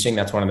producing.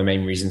 That's one of the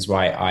main reasons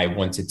why I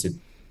wanted to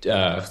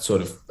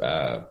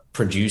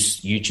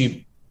produce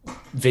YouTube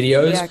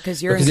videos. Yeah,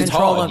 because you're in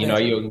control of it.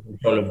 You're in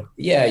control of.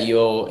 Yeah,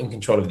 you're in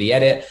control of the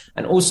edit,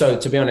 and also,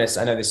 to be honest,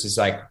 I know this is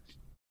like,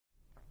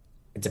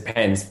 it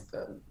depends.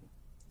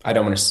 I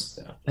don't want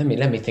to. Let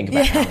me think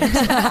about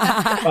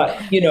how.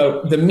 But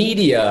the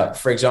media,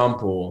 for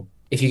example,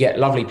 if you get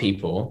lovely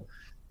people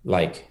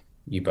like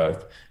you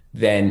both,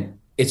 then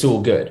it's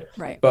all good.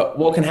 Right. But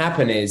what can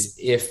happen is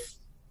if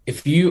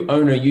you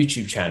own a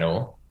YouTube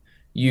channel,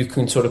 you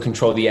can sort of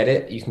control the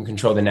edit, you can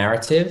control the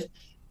narrative.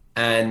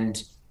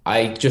 And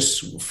I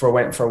just for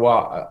a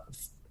while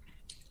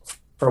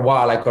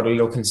I got a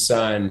little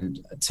concerned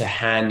to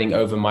handing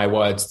over my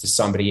words to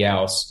somebody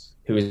else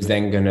who is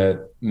then going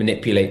to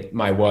manipulate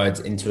my words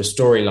into a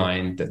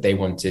storyline that they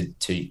wanted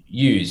to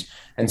use.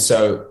 And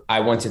so I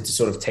wanted to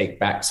sort of take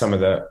back some of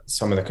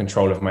the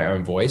control of my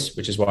own voice,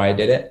 which is why I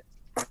did it.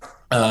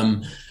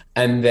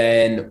 And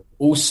then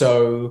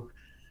also,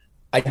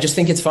 I just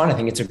think it's fun. I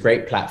think it's a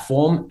great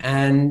platform.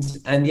 And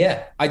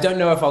yeah, I don't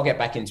know if I'll get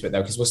back into it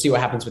though, because we'll see what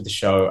happens with the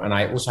show. And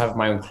I also have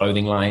my own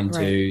clothing line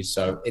too.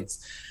 So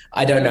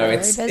I don't know.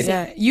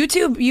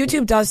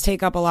 YouTube does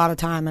take up a lot of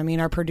time. I mean,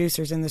 our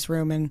producer's in this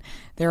room and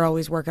they're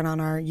always working on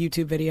our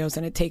YouTube videos,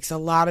 and it takes a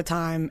lot of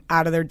time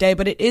out of their day,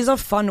 but it is a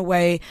fun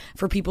way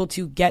for people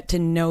to get to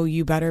know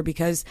you better,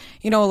 because,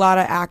 a lot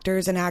of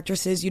actors and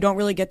actresses, you don't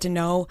really get to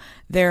know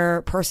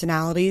their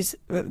personalities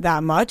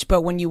that much,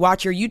 but when you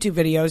watch your YouTube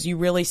videos, you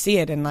really see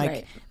it. And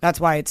that's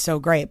why it's so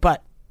great.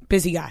 But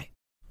busy guy.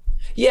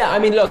 Yeah. I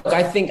mean, look,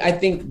 I think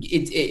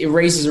it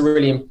raises a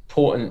really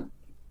important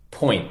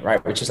point,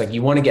 right? Which is like,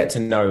 you want to get to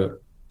know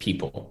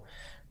people,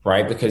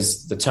 right?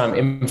 Because the term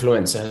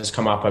influencer has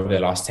come up over the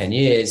last 10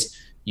 years.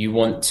 You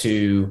want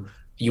to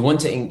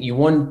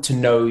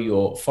know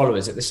your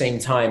followers. At the same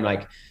time,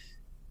 like,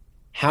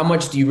 how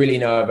much do you really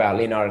know about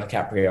Leonardo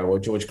DiCaprio or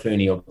George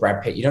Clooney or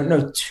Brad Pitt? You don't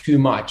know too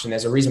much. And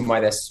there's a reason why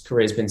their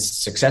career has been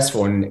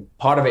successful. And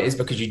part of it is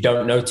because you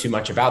don't know too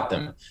much about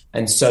them.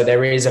 And so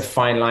there is a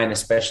fine line,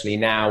 especially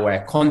now,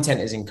 where content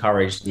is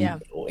encouraged. Yeah.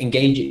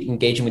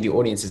 Engaging with the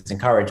audience is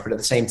encouraged. But at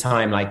the same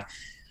time, like,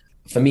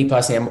 for me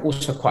personally, I'm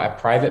also quite a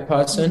private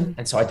person. Mm-hmm.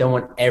 And so I don't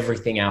want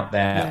everything out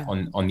there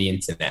on the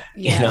internet.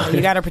 Yeah,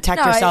 you got to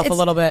protect yourself a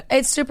little bit.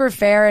 It's super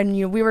fair.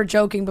 And we were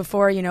joking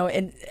before,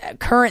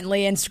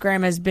 currently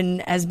Instagram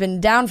has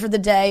been down for the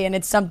day, and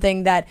it's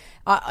something that,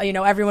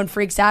 everyone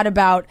freaks out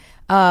about.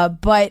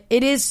 But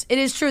it is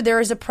true. There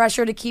is a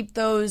pressure to keep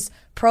those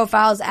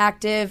profiles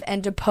active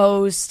and to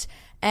post.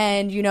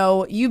 And,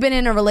 you've been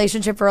in a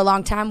relationship for a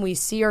long time. We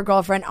see your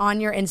girlfriend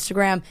on your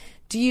Instagram.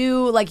 Do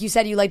you, like you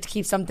said, you like to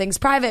keep some things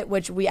private,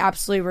 which we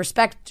absolutely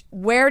respect.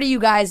 Where do you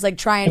guys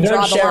try and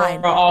draw the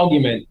line?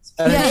 Arguments.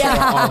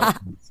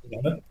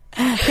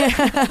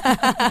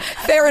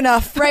 Fair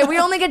enough. Right, we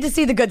only get to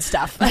see the good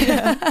stuff.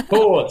 Of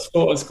course.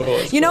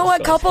 You know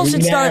what? Couples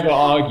should start.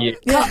 Argue.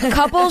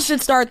 Couples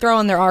should start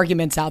throwing their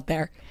arguments out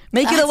there.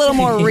 Make it a little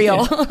more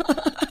real.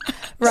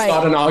 Right.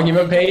 Start an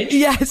argument page.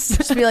 Yes.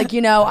 Just be like,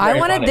 I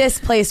wanted this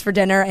place for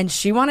dinner and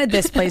she wanted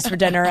this place for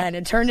dinner, and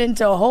it turned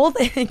into a whole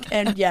thing.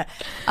 And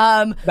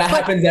that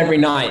happens every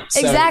night. So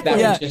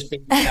exactly.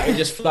 That would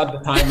just flood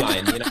the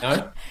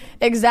timeline,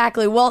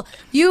 Exactly. Well,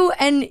 you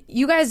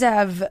guys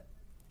have,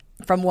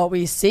 from what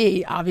we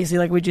see, obviously,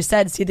 like we just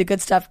said, see the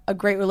good stuff, a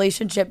great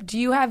relationship. Do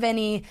you have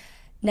any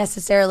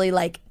necessarily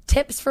like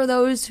tips for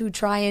those who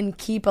try and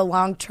keep a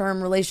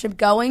long-term relationship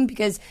going?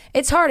 Because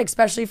it's hard,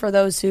 especially for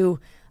those who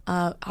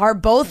are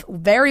both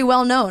very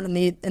well known in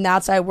the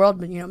outside world.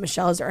 But,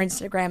 Michelle has her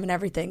Instagram and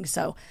everything.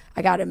 So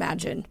I got to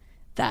imagine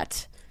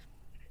that.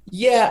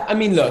 Yeah. I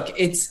mean, look,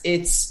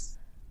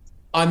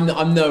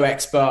 I'm no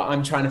expert.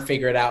 I'm trying to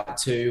figure it out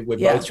too. We're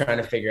both trying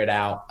to figure it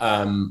out.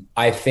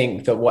 I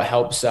think that what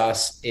helps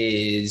us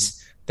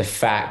is the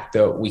fact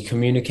that we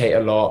communicate a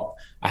lot.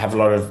 I have a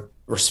lot of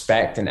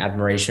respect and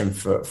admiration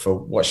for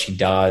what she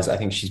does. I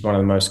think she's one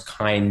of the most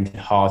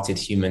kind-hearted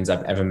humans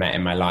I've ever met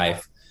in my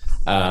life.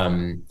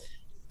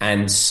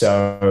 And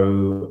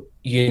so,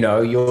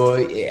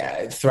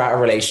 you're throughout a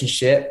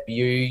relationship,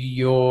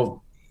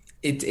 the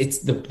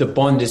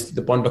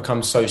bond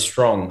becomes so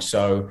strong.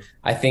 So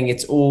I think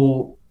it's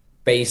all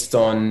based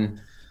on,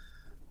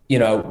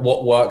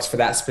 what works for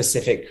that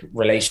specific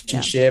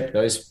relationship,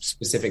 those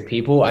specific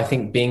people. I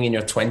think being in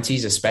your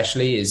 20s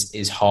especially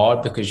is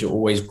hard because you're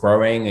always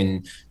growing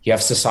and you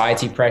have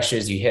society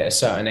pressures. You hit a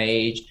certain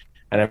age.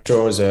 And I'm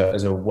sure as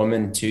a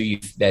woman too,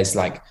 there's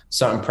like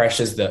certain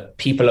pressures that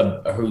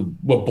people who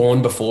were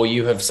born before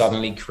you have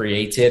suddenly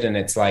created. And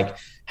it's like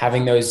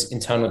having those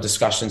internal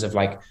discussions of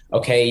like,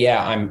 okay,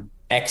 yeah, I'm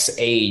X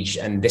age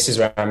and this is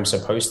where I'm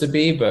supposed to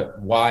be,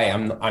 but why?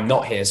 I'm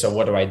not here. So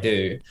what do I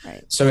do?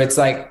 Right. So it's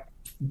like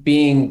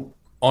being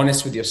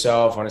honest with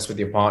yourself, honest with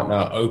your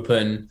partner,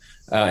 open,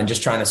 and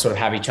just trying to sort of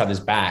have each other's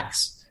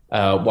backs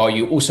while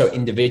you also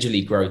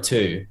individually grow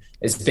too.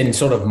 It's been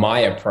sort of my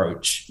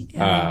approach with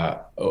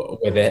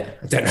it.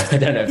 I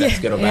don't know if that's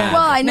good or bad.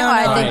 Well, I know.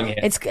 I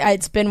think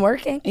it's been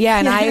working. Yeah,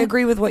 and I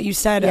agree with what you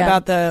said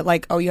about the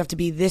like, you have to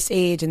be this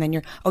age, and then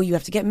you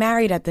have to get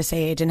married at this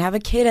age and have a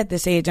kid at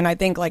this age. And I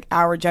think like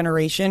our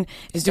generation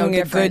is doing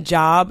a good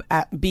job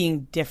at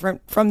being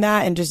different from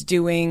that and just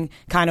doing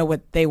kind of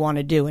what they want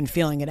to do and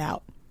feeling it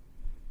out.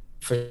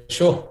 For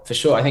sure.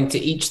 I think to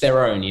each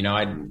their own.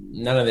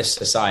 None of this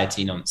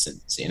society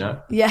nonsense.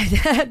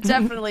 Yeah,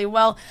 definitely.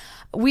 Well,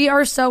 we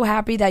are so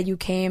happy that you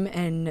came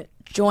and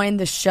joined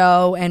the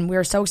show, and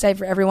we're so excited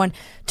for everyone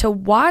to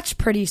watch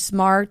Pretty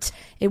Smart.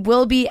 It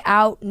will be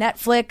out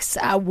Netflix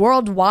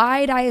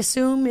worldwide, I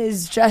assume,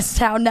 is just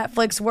how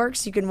Netflix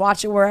works. You can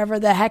watch it wherever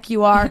the heck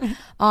you are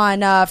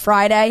on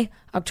Friday,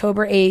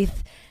 October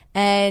 8th.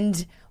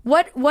 And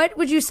what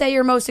would you say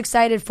you're most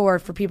excited for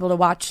people to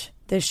watch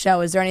this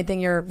show? Is there anything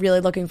you're really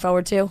looking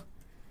forward to?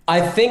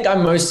 I think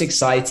I'm most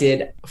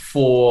excited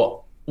for...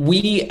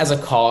 We as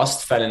a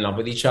cast fell in love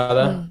with each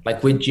other.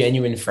 Like we're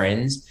genuine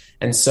friends.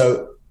 And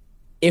so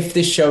if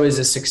this show is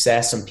a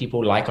success and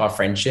people like our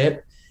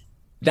friendship,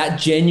 that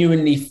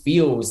genuinely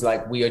feels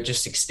like we are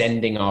just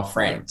extending our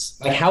friends.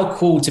 Like how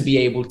cool to be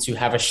able to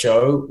have a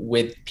show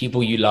with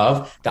people you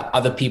love that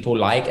other people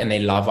like and they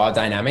love our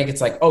dynamic.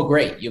 It's like, oh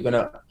great, you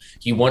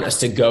want us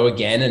to go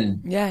again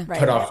and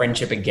put our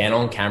friendship again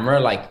on camera.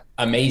 Like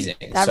amazing.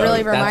 That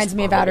really reminds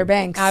me of Outer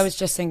Banks. I was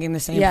just thinking the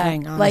same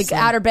thing, honestly. Like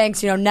Outer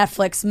Banks,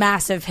 Netflix,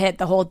 massive hit,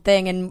 the whole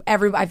thing. And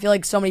I feel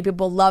like so many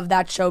people love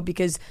that show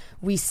because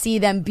we see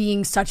them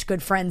being such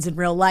good friends in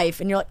real life.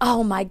 And you're like,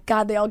 oh my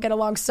God, they all get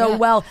along so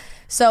well.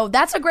 So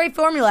that's a great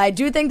formula. I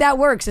do think that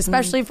works,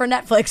 especially for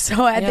Netflix.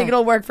 So I think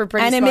it'll work for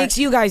Pretty Smart. And it makes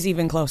you guys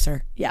even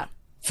closer. Yeah.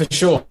 For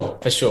sure.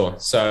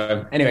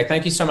 So anyway,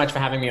 thank you so much for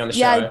having me on the show.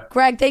 Yeah,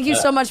 Greg, thank you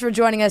so much for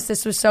joining us.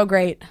 This was so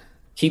great.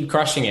 Keep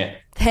crushing it.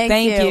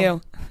 Thank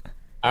you.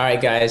 All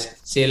right, guys.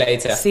 See you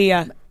later. See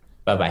ya.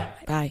 Bye-bye.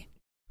 Bye.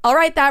 All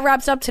right, that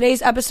wraps up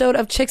today's episode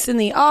of Chicks in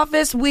the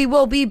Office. We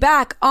will be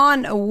back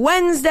on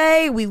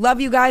Wednesday. We love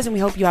you guys, and we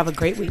hope you have a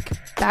great week.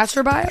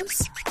 Bachelor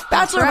bios?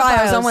 Bachelor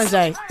bios on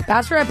Wednesday.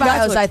 Bachelorette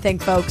bios, I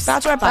think, folks.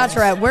 Bachelorette bios.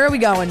 Bachelorette. Where are we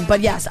going?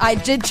 But yes, I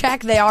did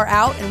check. They are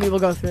out, and we will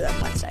go through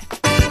them Wednesday.